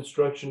his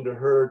instruction to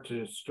her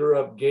to stir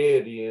up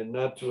gaiety and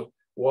not to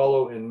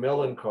wallow in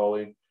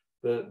melancholy.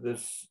 The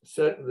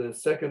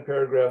second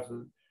paragraph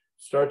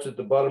starts at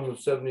the bottom of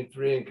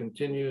 73 and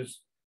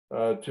continues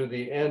to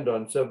the end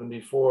on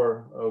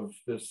 74 of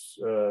this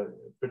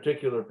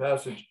particular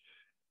passage.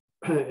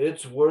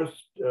 It's worth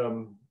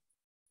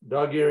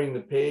dog-earing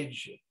the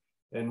page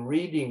and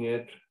reading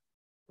it.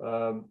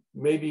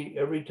 Maybe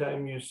every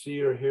time you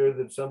see or hear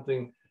that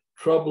something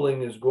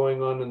troubling is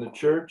going on in the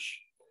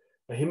church.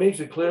 He makes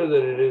it clear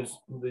that it is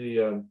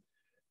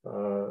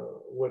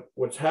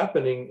what's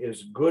happening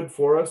is good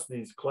for us,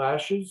 these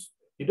clashes.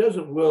 He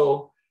doesn't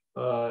will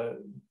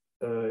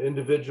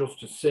individuals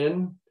to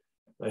sin.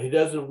 He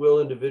doesn't will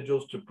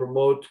individuals to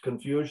promote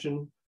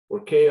confusion or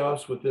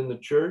chaos within the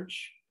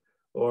church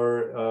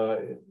or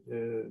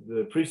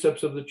the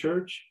precepts of the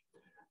church,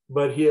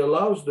 but he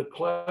allows the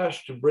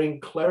clash to bring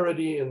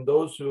clarity in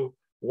those who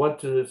want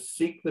to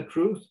seek the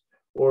truth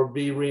or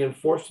be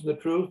reinforced in the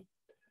truth.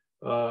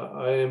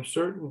 I am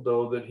certain,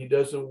 though, that he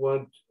doesn't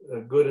want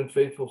good and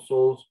faithful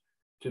souls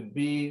to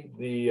be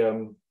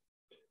the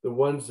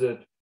ones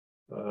that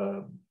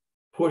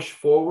push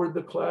forward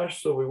the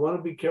clash. So we want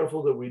to be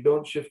careful that we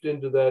don't shift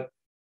into that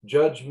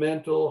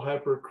judgmental,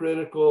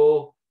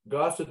 hypercritical,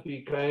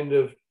 gossipy kind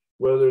of,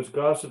 where there's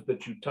gossip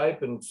that you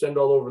type and send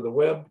all over the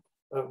web.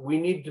 We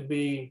need to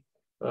be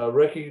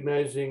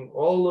recognizing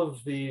all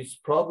of these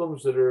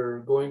problems that are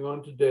going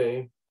on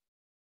today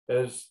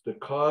as the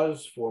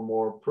cause for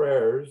more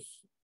prayers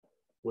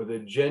with a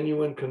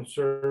genuine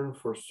concern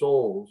for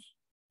souls.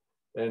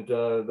 And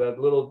that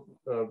little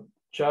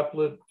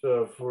chaplet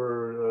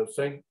for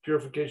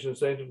purification and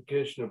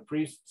sanctification of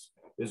priests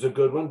is a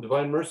good one.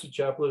 Divine Mercy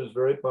Chaplet is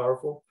very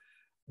powerful.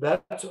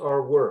 That's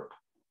our work.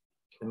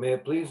 And may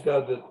it please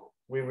God that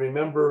we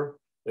remember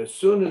as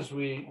soon as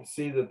we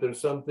see that there's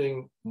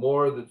something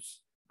more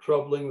that's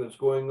troubling that's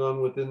going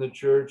on within the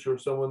church, or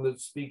someone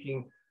that's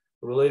speaking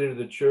related to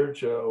the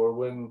church, or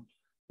when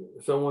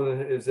someone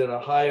is in a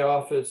high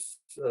office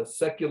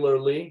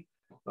secularly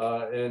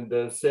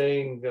and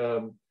saying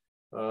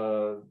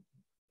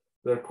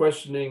they're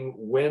questioning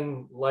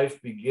when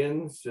life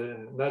begins,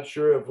 not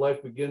sure if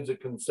life begins at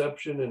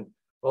conception, and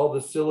all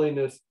the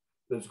silliness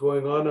that's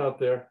going on out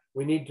there.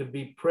 We need to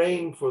be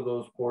praying for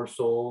those poor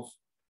souls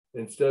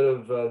instead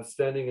of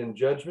standing in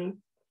judgment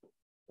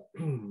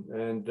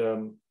and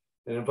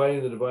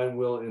inviting the divine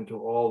will into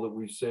all that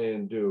we say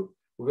and do.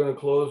 We're going to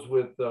close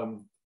with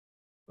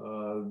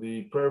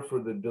the prayer for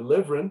the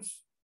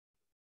deliverance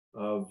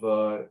of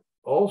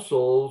all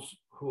souls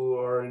who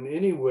are in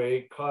any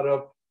way caught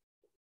up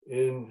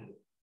in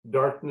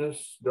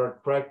darkness,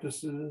 dark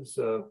practices,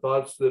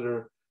 thoughts that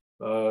are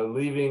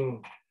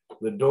leaving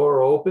the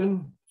door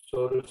open,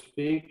 so to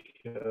speak,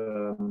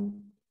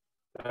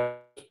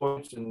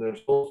 points in their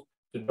souls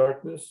to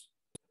darkness.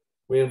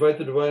 We invite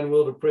the divine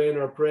will to pray in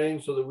our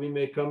praying so that we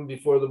may come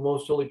before the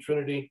most holy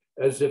Trinity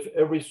as if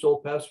every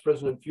soul, past,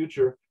 present, and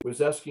future, was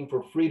asking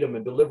for freedom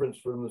and deliverance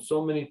from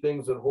so many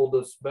things that hold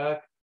us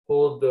back,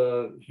 hold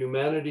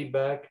humanity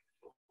back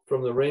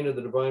from the reign of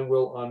the divine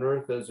will on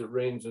earth as it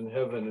reigns in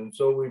heaven. And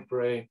so we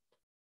pray,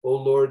 O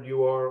Lord,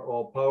 you are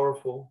all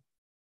powerful,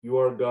 you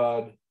are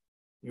God,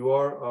 you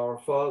are our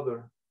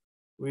Father.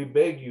 We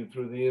beg you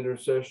through the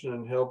intercession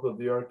and help of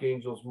the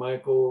archangels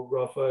Michael,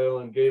 Raphael,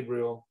 and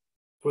Gabriel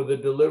for the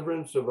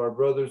deliverance of our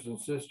brothers and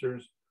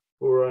sisters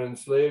who are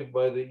enslaved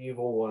by the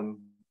evil one.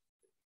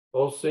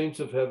 All saints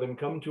of heaven,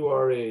 come to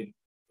our aid.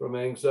 From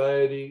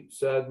anxiety,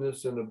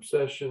 sadness, and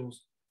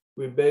obsessions,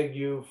 we beg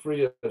you,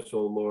 free us,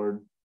 O Lord.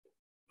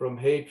 From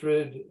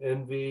hatred,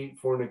 envy,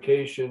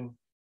 fornication,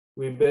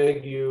 we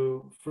beg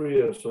you,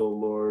 free us, O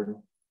Lord.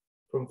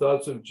 From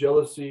thoughts of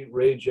jealousy,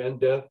 rage, and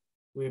death,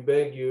 we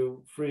beg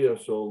you, free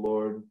us, O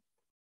Lord.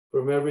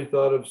 From every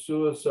thought of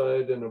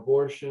suicide and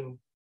abortion,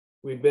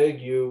 we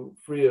beg you,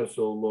 free us,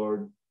 O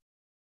Lord.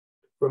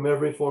 From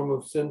every form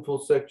of sinful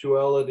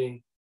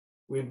sexuality,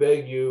 we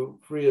beg you,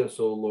 free us,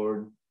 O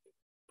Lord.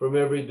 From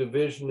every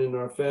division in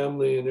our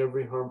family and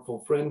every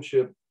harmful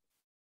friendship,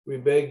 we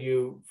beg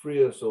you,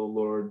 free us, O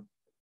Lord.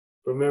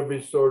 From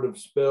every sort of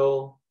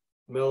spell,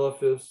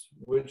 malefice,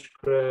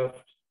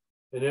 witchcraft,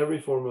 and every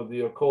form of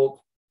the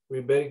occult, we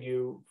beg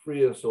you,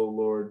 free us, O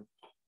Lord.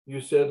 You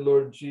said,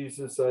 Lord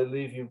Jesus, I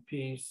leave you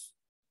peace.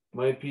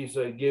 My peace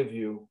I give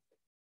you.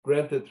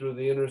 Grant that through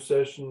the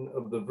intercession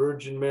of the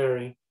Virgin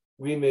Mary,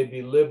 we may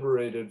be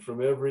liberated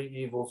from every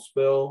evil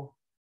spell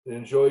and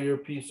enjoy your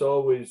peace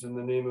always in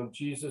the name of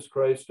Jesus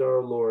Christ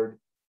our Lord.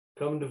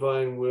 Come,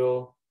 divine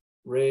will,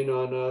 reign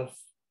on us.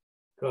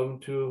 Come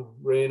to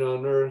reign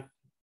on earth.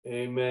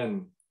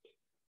 Amen.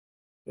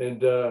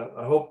 And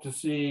I hope to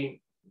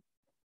see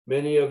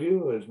many of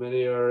you, as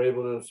many are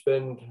able to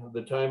spend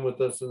the time with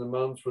us in the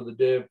mountains for the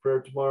day of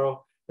prayer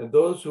tomorrow. And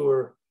those who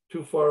are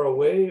too far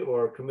away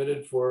or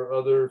committed for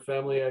other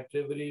family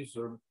activities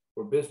or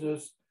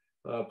business,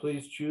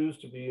 please choose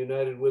to be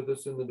united with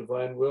us in the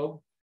divine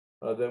will,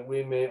 that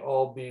we may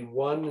all be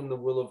one in the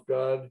will of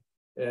God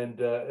and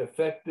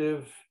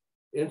effective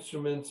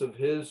instruments of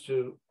his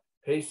to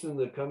hasten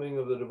the coming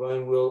of the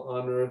divine will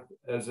on earth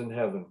as in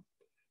heaven.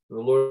 The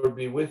Lord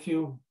be with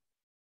you.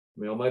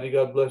 May Almighty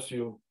God bless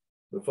you,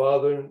 the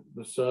Father,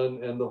 the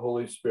Son, and the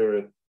Holy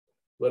Spirit.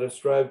 Let us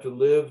strive to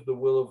live the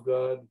will of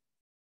God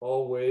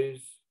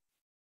always.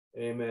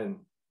 Amen.